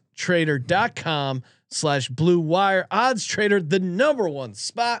 oddstrader.com/Blue Wire. Odds Trader, the #1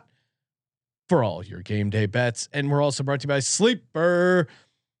 spot for all your game day bets. And we're also brought to you by Sleeper.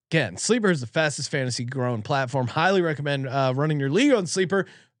 Again, Sleeper is the fastest fantasy growing platform. Highly recommend running your league on Sleeper.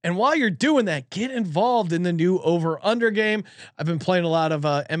 And while you're doing that, get involved in the new over/under game. I've been playing a lot of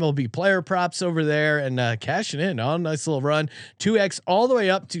MLB player props over there and cashing in on a nice little run. 2x all the way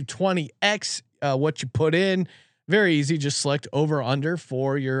up to 20x what you put in. Very easy. Just select over under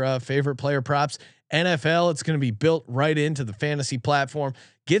for your favorite player props. NFL, it's going to be built right into the fantasy platform.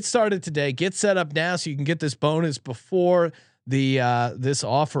 Get started today. Get set up now so you can get this bonus before the this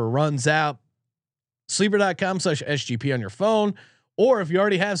offer runs out. Sleeper.com/SGP on your phone, or if you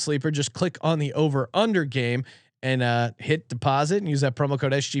already have Sleeper, just click on the over under game and hit deposit and use that promo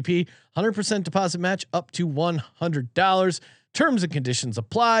code SGP. 100% deposit match up to $100. Terms and conditions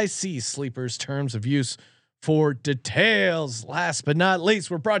apply. See Sleeper's terms of use for details. Last but not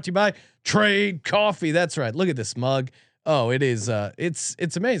least, we're brought to you by Trade Coffee. That's right. Look at this mug. Oh, it is.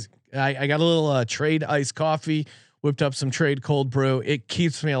 It's amazing. I got a little Trade iced coffee. Whipped up some Trade cold brew. It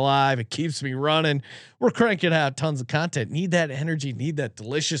keeps me alive. It keeps me running. We're cranking out tons of content. Need that energy. Need that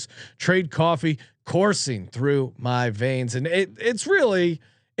delicious Trade coffee coursing through my veins. And it's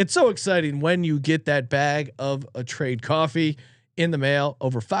so exciting when you get that bag of a Trade coffee in the mail.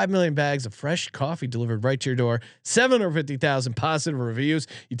 Over 5 million bags of fresh coffee delivered right to your door. 750,000 positive reviews.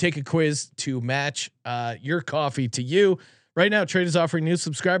 You take a quiz to match your coffee to you. Right now, Trade is offering new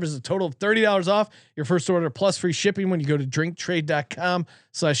subscribers a total of $30 off your first order plus free shipping when you go to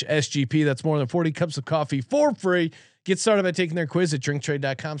drinktrade.com/SGP. That's more than 40 cups of coffee for free. Get started by taking their quiz at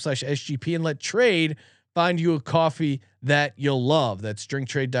drinktrade.com/SGP and let Trade find you a coffee that you'll love. That's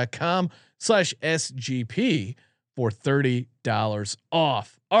drinktrade.com/SGP for $30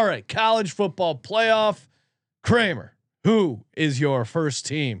 off. All right, college football playoff. Kramer, who is your first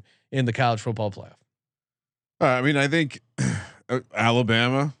team in the college football playoff? I mean, I think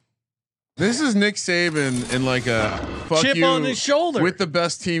Alabama. This is Nick Saban in like a fuck chip you on his shoulder with the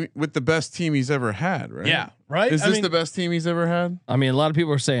best team he's ever had, right? Yeah, right. Is this the best team he's ever had? I mean, a lot of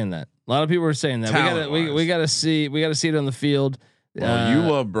people are saying that. We gotta see it on the field. Well, you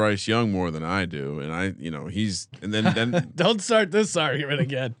love Bryce Young more than I do, and then don't start this argument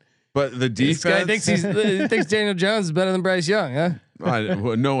again. But the defense, this guy thinks Daniel Jones is better than Bryce Young, huh?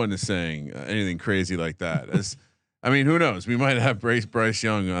 No one is saying anything crazy like that. Who knows? We might have Bryce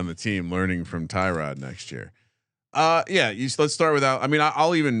Young on the team learning from Tyrod next year. Let's start with Alabama.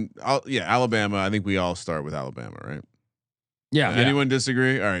 I think we all start with Alabama, right? Yeah. Anyone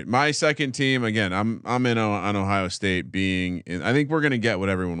disagree? All right. My second team, again, I'm in on Ohio State being in, I think we're going to get what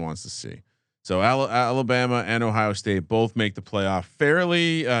everyone wants to see. So Alabama and Ohio State both make the playoff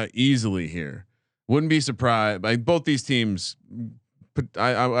fairly easily here. Wouldn't be surprised by both these teams. But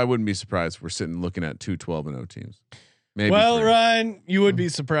I wouldn't be surprised if we're sitting looking at 2 12-0 teams. Maybe well, 3. Ryan, you would be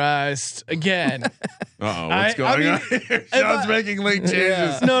surprised again. What's going on here? Sean's making late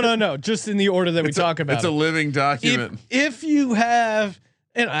changes. Yeah. No. Just in the order that we talk about. It's a living document. If you have,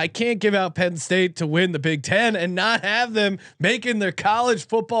 and I can't give out Penn State to win the Big Ten and not have them making their college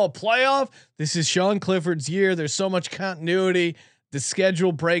football playoff. This is Sean Clifford's year. There's so much continuity. The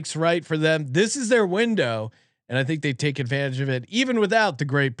schedule breaks right for them. This is their window. And I think they take advantage of it, even without the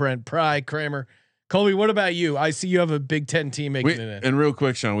great Brent Pry. Kramer, Colby, what about you? I see you have a Big Ten team making it in. And real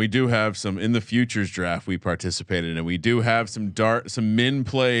quick, Sean, we do have some in the futures draft we participated in, and we do have some min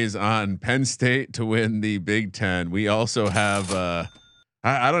plays on Penn State to win the Big Ten. We also have I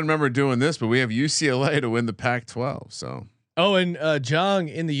don't remember doing this, but we have UCLA to win the Pac-12. So. Oh, and Jong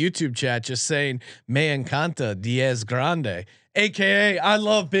in the YouTube chat just saying "Me encanta Diaz Grande." AKA I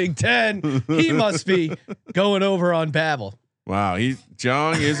love Big Ten. He must be going over on Babel. Wow.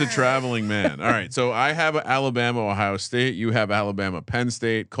 Jong is a traveling man. All right. So I have Alabama, Ohio State. You have Alabama, Penn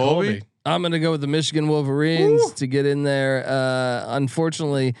State. Colby. I'm going to go with the Michigan Wolverines to get in there.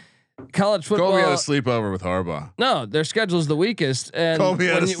 Unfortunately, college football. Colby had a sleepover with Harbaugh. No, their schedule is the weakest. And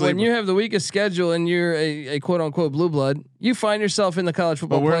when you have the weakest schedule and you're a quote unquote blue blood, you find yourself in the college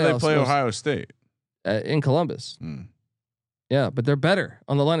football playoffs. Where do they play Ohio State? In Columbus. Yeah, but they're better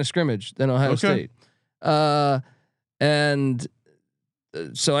on the line of scrimmage than Ohio State. And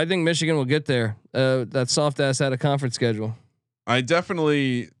so I think Michigan will get there. That soft ass out of conference schedule. I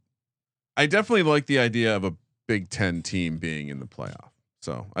definitely like the idea of a Big Ten team being in the playoff.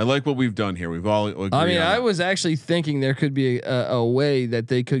 So I like what we've done here. We've all agreed. I was actually thinking there could be a way that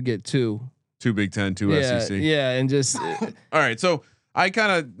they could get two Big Ten, two SEC. Yeah, and just all right. So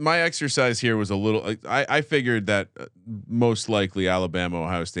my exercise here was a little. I figured that most likely Alabama,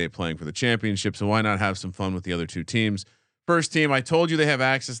 Ohio State playing for the championship. So why not have some fun with the other two teams? First team, I told you they have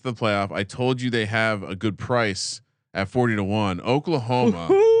access to the playoff. I told you they have a good price at 40-1. Oklahoma.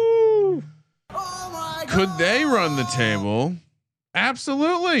 Could they run the table?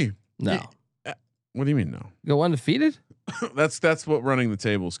 Absolutely. No. What do you mean no? Go undefeated? That's what running the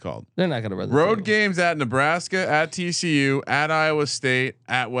table is called. They're not going to run the road table. Games at Nebraska, at TCU, at Iowa State,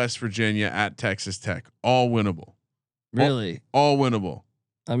 at West Virginia, at Texas Tech. All winnable. Really? All winnable.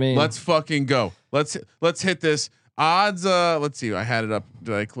 I mean, let's fucking go. Let's hit this. Odds. Let's see. I had it up.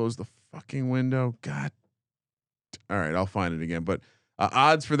 Did I close the fucking window? God. All right, I'll find it again. But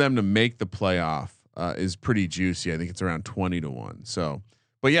odds for them to make the playoff is pretty juicy. I think it's around 20-1. So,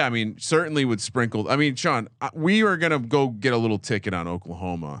 but yeah, I mean, certainly would sprinkle. I mean, Sean, we are gonna go get a little ticket on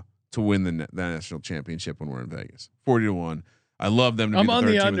Oklahoma to win the national championship when we're in Vegas. 40-1. I love them to be the third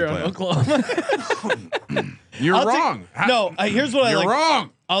team in the on Oklahoma. You're wrong. Here's what I like. You're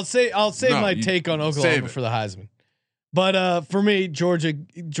wrong. I'll say my take on Oklahoma for the Heisman. But for me, Georgia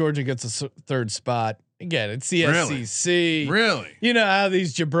gets a third spot. Again, it's the SEC. Really? You know how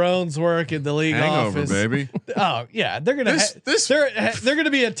these jabrones work in the league hangover, office, baby. Oh yeah, they're gonna they're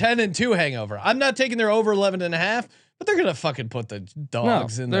gonna be a 10-2 hangover. I'm not taking their over 11.5, but they're gonna fucking put the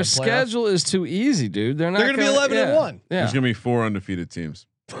dogs in their schedule is too easy, dude. They're gonna be 11-1. Yeah. There's gonna be 4 undefeated teams.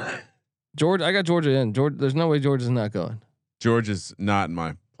 Georgia, I got Georgia in. Georgia, there's no way Georgia's not going. Georgia's not in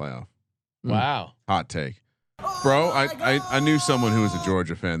my playoff. Wow. Hot take. Bro, I knew someone who was a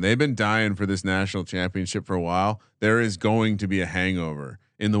Georgia fan. They've been dying for this national championship for a while. There is going to be a hangover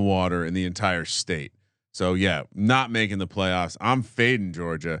in the water in the entire state. So yeah, not making the playoffs. I'm fading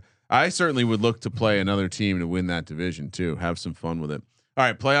Georgia. I certainly would look to play another team to win that division too. Have some fun with it. All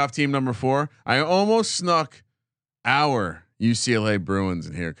right, playoff team number 4. I almost snuck our UCLA Bruins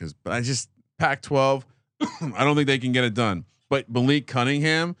in here but I just Pac-12. I don't think they can get it done. But Malik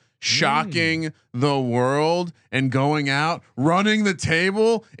Cunningham shocking the world and going out, running the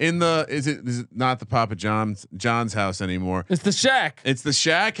table in the is it not the Papa John's house anymore? It's the Shack. It's the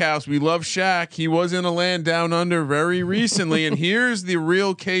Shaq house. We love Shaq. He was in a land down under very recently, and here's the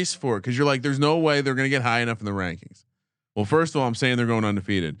real case for it because you're like, there's no way they're going to get high enough in the rankings. Well, first of all, I'm saying they're going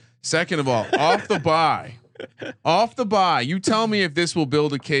undefeated. Second of all, off the bye, you tell me if this will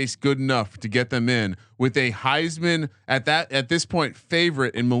build a case good enough to get them in with a Heisman at this point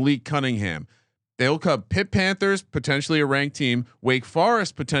favorite in Malik Cunningham. They'll come Pitt Panthers, potentially a ranked team, Wake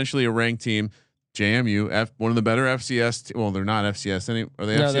Forest, potentially a ranked team, JMU, one of the better FCS. Well, they're not FCS any. Are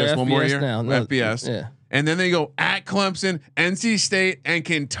they FCS one more year? Now. No, FBS. Yeah. And then they go at Clemson, NC State, and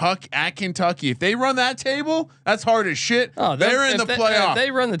Kentucky. If they run that table, that's hard as shit. Oh, they're in the playoff. If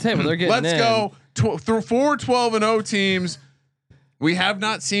they run the table, they're getting Let's in. go through 4 12-0 teams. We have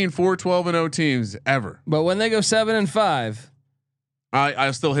not seen 4 12-0 teams ever. But when they go 7-5,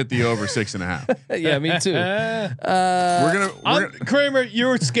 I'll still hit the over 6.5. yeah, me too. We're gonna Kramer, you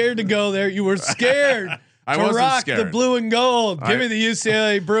were scared to go there. You were scared. I to wasn't rock scared. the blue and gold. Give me the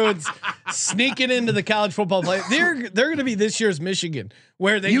UCLA Bruins sneaking into the college football play. They're going to be this year's Michigan,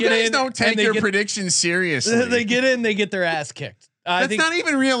 where they you get guys in. don't take your predictions seriously. They get in, they get their ass kicked. That's not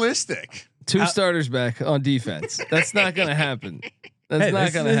even realistic. 2 starters back on defense. That's not going to happen. That's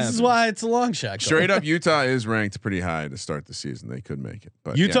not going to happen. This is why it's a long shot. Straight up, Utah is ranked pretty high to start the season. They could make it,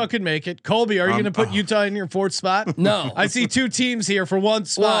 but Utah could make it. Colby, are you going to put Utah in your 4th spot? No, I see 2 teams here for 1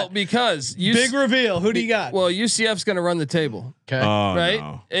 spot. Well, because big reveal. Who do you got? Well, UCF's going to run the table. Okay, right?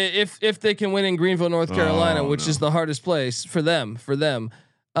 No. If they can win in Greenville, North Carolina, which is the hardest place for them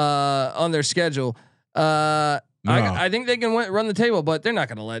on their schedule. I think they can run the table, but they're not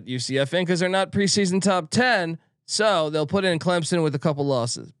going to let UCF in because they're not preseason top 10. So they'll put in Clemson with a couple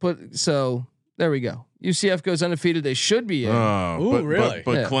losses. So there we go. UCF goes undefeated. They should be in. Ooh, really?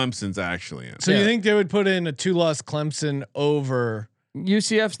 But Clemson's actually in. So you think they would put in a 2-loss Clemson over?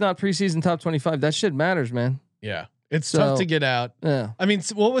 UCF's not preseason top 25. That shit matters, man. Yeah, it's tough to get out. Yeah. I mean,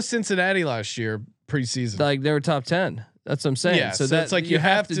 what was Cincinnati last year preseason? Like they were top 10. That's what I'm saying. Yeah, so that's like you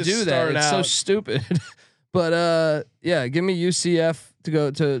have to do that. start It's so stupid. But yeah, give me UCF to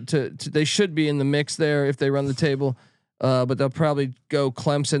go to. They should be in the mix there if they run the table. But they'll probably go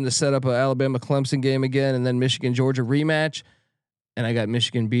Clemson to set up an Alabama Clemson game again, and then Michigan Georgia rematch. And I got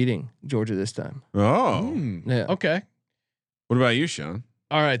Michigan beating Georgia this time. Oh, Yeah. Okay. What about you, Sean?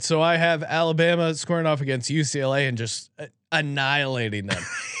 All right. So I have Alabama squaring off against UCLA and just annihilating them.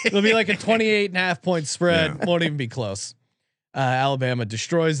 It'll be like a 28.5 point spread. Yeah. Won't even be close. Alabama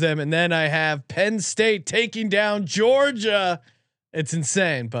destroys them, and then I have Penn State taking down Georgia. It's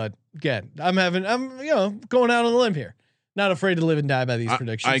insane, but again, I'm going out on a limb here. Not afraid to live and die by these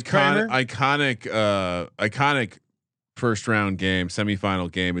predictions. Iconic first round game,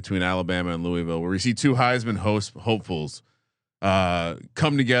 semifinal game between Alabama and Louisville, where we see 2 Heisman hopefuls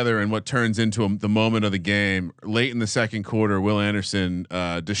come together in what turns into the moment of the game. Late in the second quarter, Will Anderson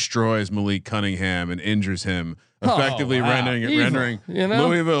destroys Malik Cunningham and injures him, effectively rendering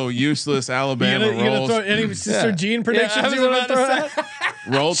Louisville useless. Alabama you gonna throw any Sister Jean predictions you want to throw out?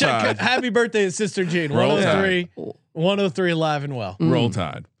 Roll Tide. Happy birthday to Sister Jean. Roll 103 alive and well. Roll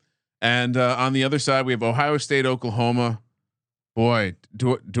Tide. And on the other side, we have Ohio State, Oklahoma. Boy,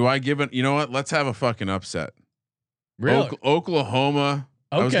 do I give it? You know what? Let's have a fucking upset. Really? Oklahoma.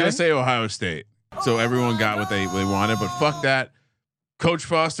 I was gonna say Ohio State, so everyone got what they wanted, but fuck that. Coach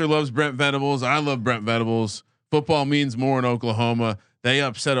Foster loves Brent Venables. I love Brent Venables. Football means more in Oklahoma. They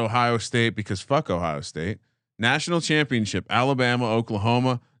upset Ohio State because fuck Ohio State. National championship, Alabama,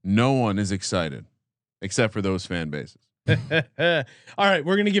 Oklahoma. No one is excited except for those fan bases. All right,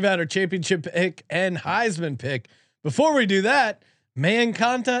 we're gonna give out our championship pick and Heisman pick. Before we do that, me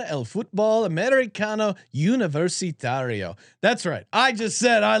encanta el fútbol americano universitario. That's right. I just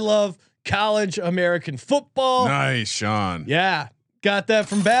said I love college American football. Nice, Sean. Yeah, got that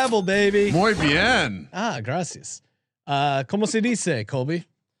from Babbel, baby. Muy bien. Gracias. ¿Cómo se dice, Colby?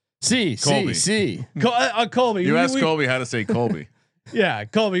 Sí. Colby. You asked Colby how to say Colby. Yeah,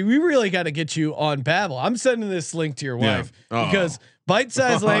 Colby, we really got to get you on Babbel. I'm sending this link to your wife because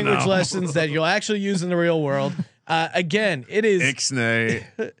bite-sized language lessons that you'll actually use in the real world. Again, it is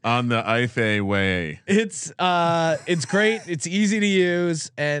Ixnay on the Ife way. It's great. It's easy to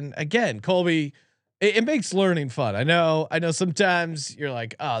use, and again, Colby, it makes learning fun. I know. Sometimes you're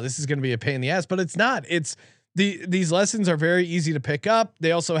like, oh, this is going to be a pain in the ass, but it's not. These lessons are very easy to pick up.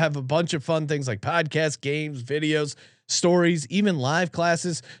 They also have a bunch of fun things like podcasts, games, videos, stories, even live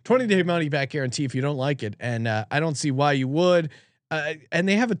classes. 20-day money back guarantee if you don't like it, and I don't see why you would. And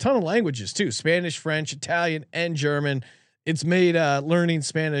they have a ton of languages too: Spanish, French, Italian, and German. It's made learning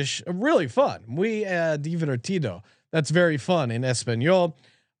Spanish really fun. Muy divertido. That's very fun in Espanol.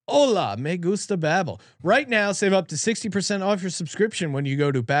 Hola, me gusta Babbel. Right now, save up to 60% off your subscription when you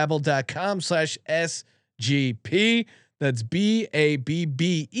go to babbel.com/SGP. That's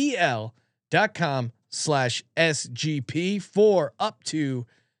BABBEL.com/SGP for up to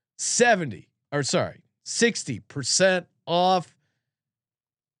 60% off.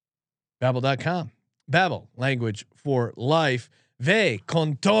 Babbel.com. Babbel, language for life. Ve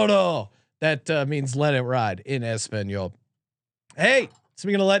con todo. That means let it ride in Espanol. Hey,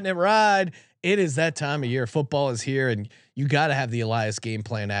 speaking of letting it ride, it is that time of year. Football is here, and you got to have the Elias Game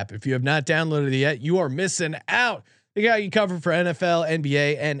Plan app. If you have not downloaded it yet, you are missing out. They got you covered for NFL,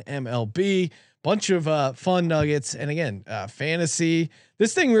 NBA, and MLB. Bunch of fun nuggets, and again, fantasy.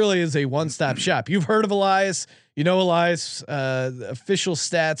 This thing really is a one-stop shop. You've heard of Elias. You know Elias, official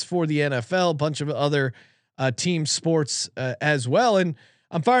stats for the NFL, a bunch of other team sports as well. And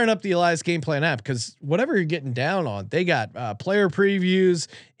I'm firing up the Elias Game Plan app because whatever you're getting down on, they got player previews,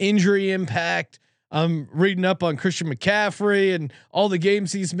 injury impact. I'm reading up on Christian McCaffrey and all the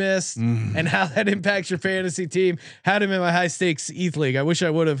games he's missed and how that impacts your fantasy team. Had him in my high stakes ETH league. I wish I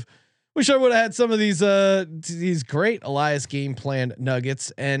would have had some of these great Elias Game Plan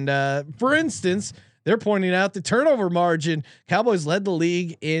nuggets. And for instance, they're pointing out the turnover margin. Cowboys led the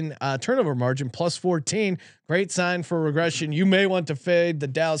league in turnover margin, +14. Great sign for regression. You may want to fade the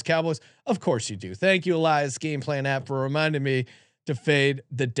Dallas Cowboys. Of course you do. Thank you, Elias Game Plan app, for reminding me to fade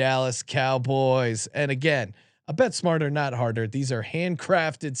the Dallas Cowboys. And again, a bet smarter, not harder. These are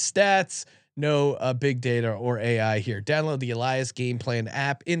handcrafted stats. No big data or AI here. Download the Elias Game Plan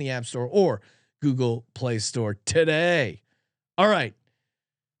app in the App Store or Google Play Store today. All right,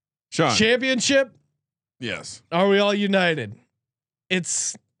 Sean. Championship. Yes. Are we all united?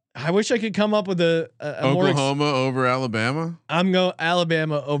 I wish I could come up with a Oklahoma over Alabama. I'm going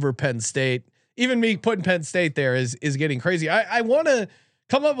Alabama over Penn State. Even me putting Penn State there is getting crazy. I want to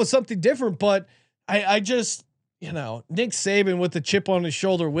come up with something different, but I just, Nick Saban with the chip on his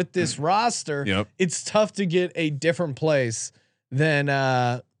shoulder with this roster, it's tough to get a different place than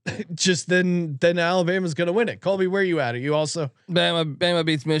then Alabama's going to win it. Colby, where are you at? Are you also Bama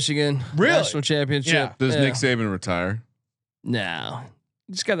beats Michigan? Really? National championship. Yeah. Does Nick Saban retire? No,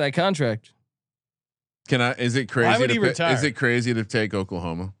 he just got that contract. Is it crazy? Why would he retire? Is it crazy to take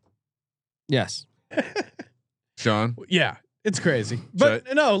Oklahoma? Yes. Yeah, Sean? it's crazy,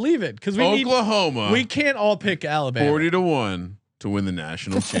 but no, leave it because we can't all pick Alabama. 40-1 to win the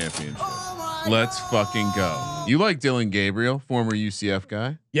national championship. Let's fucking go. You like Dylan Gabriel, former UCF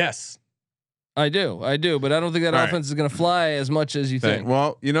guy? Yes, I do, but I don't think that offense is going to fly as much as you think.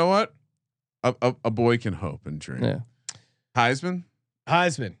 Well, you know what? A boy can hope and dream. Yeah. Heisman.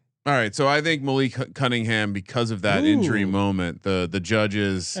 All right, so I think Malik Cunningham, because of that injury moment, the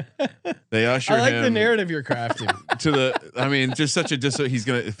judges they usher him. I like the narrative you're crafting. Just such he's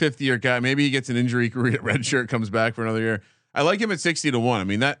gonna 5th-year guy. Maybe he gets an injury, red shirt, comes back for another year. I like him at 60-1. I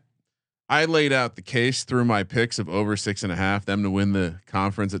mean that. I laid out the case through my picks of over 6.5, them to win the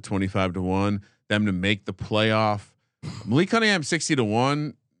conference at 25-1, them to make the playoff. Malik Cunningham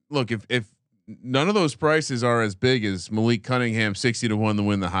 60-1. Look, if none of those prices are as big as Malik Cunningham 60-1 to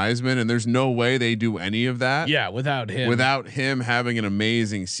win the Heisman, and there's no way they do any of that. Yeah, without him having an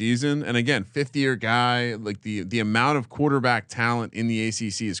amazing season. And again, 50-year guy, like the amount of quarterback talent in the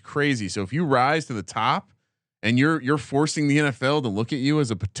ACC is crazy. So if you rise to the top and you're forcing the NFL to look at you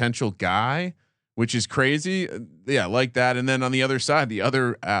as a potential guy, which is crazy. Yeah, like that. And then on the other side, the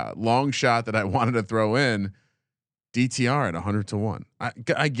other long shot that I wanted to throw in, DTR at 100-1.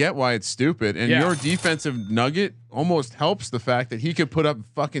 I get why it's stupid, and your defensive nugget almost helps the fact that he could put up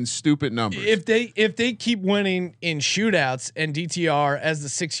fucking stupid numbers. If they keep winning in shootouts and DTR as the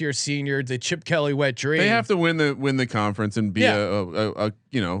 6-year senior, the Chip Kelly wet dream, they have to win the conference and be a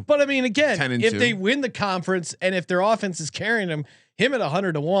you know. But I mean, again, if they win the conference and if their offense is carrying him at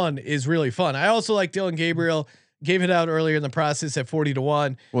 100-1 is really fun. I also like Dylan Gabriel. Gave it out earlier in the process at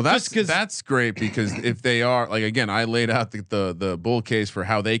 40-1. Well, that's great because if they are like, again, I laid out the bull case for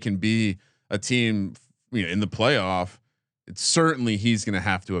how they can be a team, you know, in the playoff. It's certainly he's going to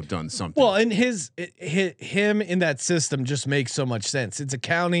have to have done something. Well, and him in that system just makes so much sense. It's a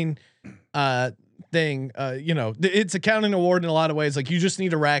counting thing. You know, it's a counting award in a lot of ways. Like you just need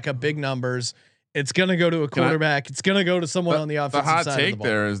to rack up big numbers. It's going to go to a quarterback. It's going to go to someone on the offensive side. The hot take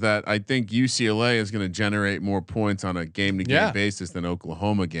there is that I think UCLA is going to generate more points on a game-to-game basis than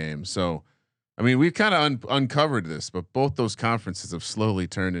Oklahoma games. So, I mean, we've kind of uncovered this, but both those conferences have slowly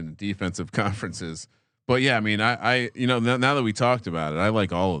turned into defensive conferences. But yeah, I mean, I you know, now that we talked about it, I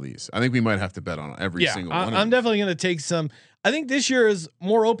like all of these. I think we might have to bet on every single one. I'm definitely going to take some. I think this year is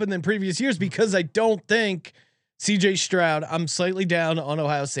more open than previous years because I don't think CJ Stroud. I'm slightly down on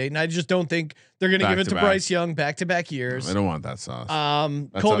Ohio State, and I just don't think they're going to give it to Bryce Young back-to-back years. I don't want that sauce.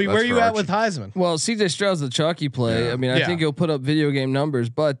 Colby, where are you at with Heisman? Well, CJ Stroud's the chalky play. Yeah. I mean, I think he'll put up video game numbers,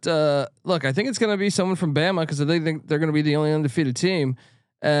 but look, I think it's going to be someone from Bama because they think they're going to be the only undefeated team.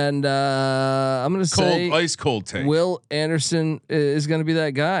 And I'm going to say ice cold take. Will Anderson is going to be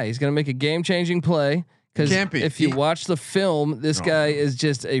that guy. He's going to make a game-changing play. Because if you watch the film, this guy is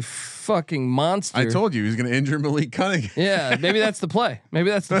just a fucking monster. I told you he's going to injure Malik Cunningham. Yeah, maybe that's the play.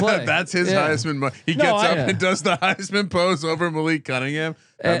 That's his Heisman. He gets up and does the Heisman pose over Malik Cunningham.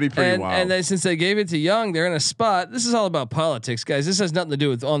 That'd be pretty wild. And then since they gave it to Young, they're in a spot. This is all about politics, guys. This has nothing to do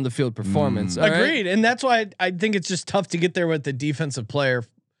with on the field performance. Agreed, and that's why I think it's just tough to get there with the defensive player.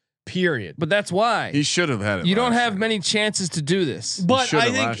 Period. But that's why he should have had it. You don't have many chances to do this. But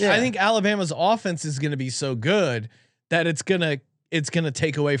I think Alabama's offense is going to be so good that it's gonna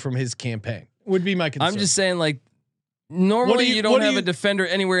take away from his campaign. Would be my concern. I'm just saying, like, normally you don't have a defender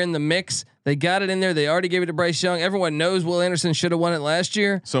anywhere in the mix. They got it in there. They already gave it to Bryce Young. Everyone knows Will Anderson should have won it last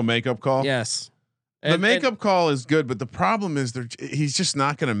year. So makeup call. Yes. The makeup call is good, but the problem is he's just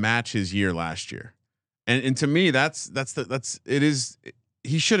not going to match his year last year. And to me,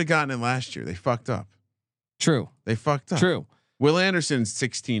 he should have gotten it last year. They fucked up. True. They fucked up. True. Will Anderson's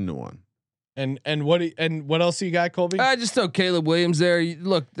 16-1. And what else you got, Colby? I just throw Caleb Williams there.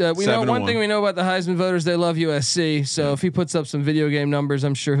 Look, we know one thing we know about the Heisman voters. They love USC. So if he puts up some video game numbers,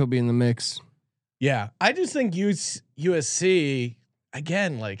 I'm sure he'll be in the mix. Yeah. I just think USC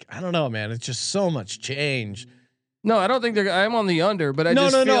again, like, I don't know, man. It's just so much change. No, I don't think I'm on the under, but I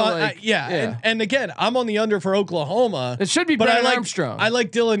feel like and again, I'm on the under for Oklahoma. It should be Brennan Armstrong. I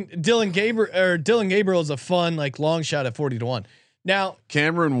like Dylan Gabriel is a fun like long shot at 40-1. Now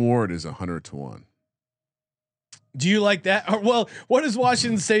Cameron Ward is 100-1. Do you like that? Or, well, what is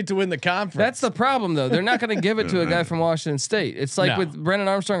Washington State to win the conference? That's the problem, though. They're not going to give it to a guy from Washington State. It's like with Brennan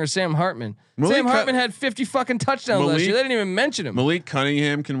Armstrong or Sam Hartman. Sam Hartman had 50 fucking touchdowns last year. They didn't even mention him. Malik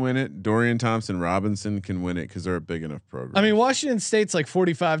Cunningham can win it. Dorian Thompson-Robinson can win it because they're a big enough program. I mean, Washington State's like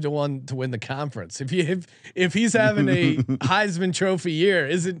 45-1 to win the conference. If he's having a Heisman Trophy year,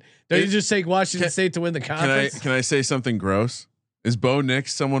 don't you just take Washington State to win the conference? Can I say something gross? Is Bo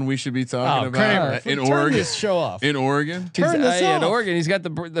Nix someone we should be talking about Kramer, in Oregon? This show off in Oregon. Turn this off. In Oregon, he's got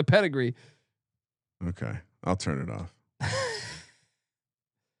the pedigree. Okay, I'll turn it off.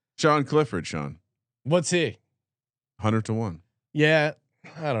 Sean Clifford, what's he? 100-1. Yeah,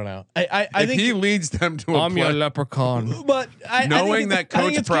 I don't know. I think he leads them to I'm your leprechaun. But knowing that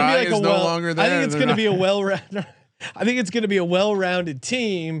Coach Pry is no longer there, I think it's going to be a well-rounded. I think it's going to be a well-rounded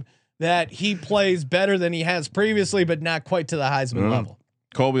team that he plays better than he has previously, but not quite to the Heisman level.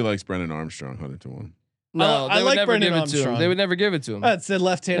 Colby likes Brennan Armstrong 100-1. No, I like Brennan Armstrong. They would never give it to him. That's a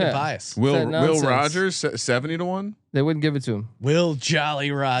left-handed bias. Will Rogers 70-1? They wouldn't give it to him. Will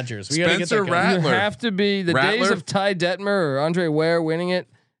Jolly Rogers. We Spencer Rattler. You have to be the days of Ty Detmer or Andre Ware winning it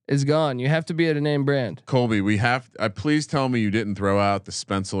is gone. You have to be at a name brand. Colby, we have. Please tell me you didn't throw out the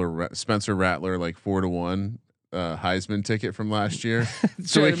Spencer Rattler like 4-1. Heisman ticket from last year,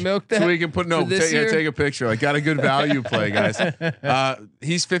 so we can put take a picture. I got a good value play, guys.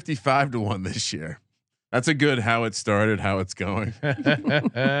 He's 55-1 this year. That's a good how it started, how it's going.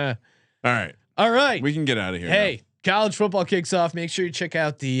 All right. We can get out of here. Hey. Now. College football kicks off. Make sure you check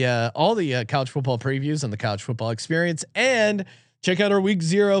out the all the college football previews on the College Football Experience, and check out our Week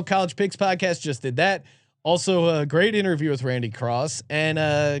 0 College Picks podcast. Just did that. Also, a great interview with Randy Cross and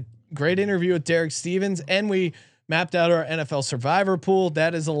a great interview with Derek Stevens. And we mapped out our NFL Survivor pool.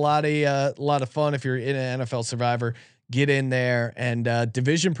 That is a lot of fun. If you're in an NFL Survivor, get in there. And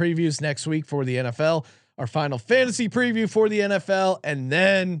division previews next week for the NFL. Our final fantasy preview for the NFL, and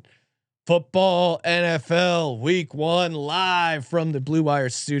then football NFL Week 1 live from the Blue Wire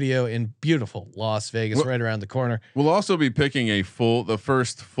studio in beautiful Las Vegas, right around the corner. We'll also be picking the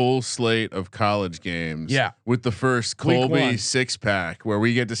first full slate of college games. Yeah, with the first Colby 6-pack, where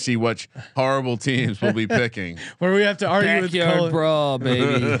we get to see which horrible teams we'll be picking. Where we have to argue with Colby, brawl,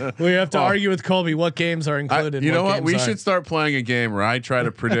 baby. We have to argue with Colby what games are included. You know what? We should start playing a game where I try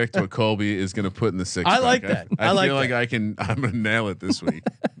to predict what Colby is going to put in the 6-pack. I like that. I feel like I'm going to nail it this week.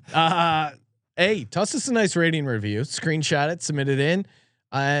 Hey, toss us a nice rating review, screenshot it, submit it in.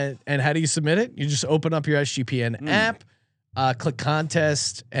 And how do you submit it? You just open up your SGPN app, click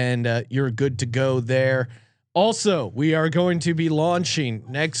contest, and you're good to go there. Also, we are going to be launching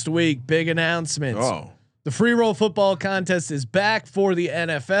next week. Big announcements. The free roll football contest is back for the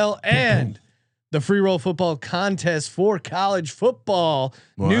NFL, and the free roll football contest for college football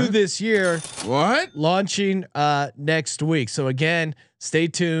new this year. Launching next week. So again, stay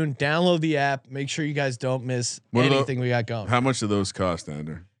tuned, download the app, make sure you guys don't miss anything we got going. How much do those cost,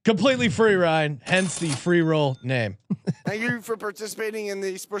 Andrew? Completely free, Ryan, hence the free roll name. Thank you for participating in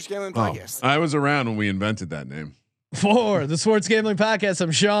the Sports Gambling Podcast. I was around when we invented that name. For the Sports Gambling Podcast,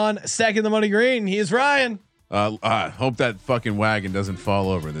 I'm Sean, stacking the money green. He is Ryan. I hope that fucking wagon doesn't fall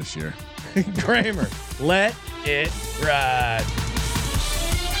over this year. Kramer, let it ride.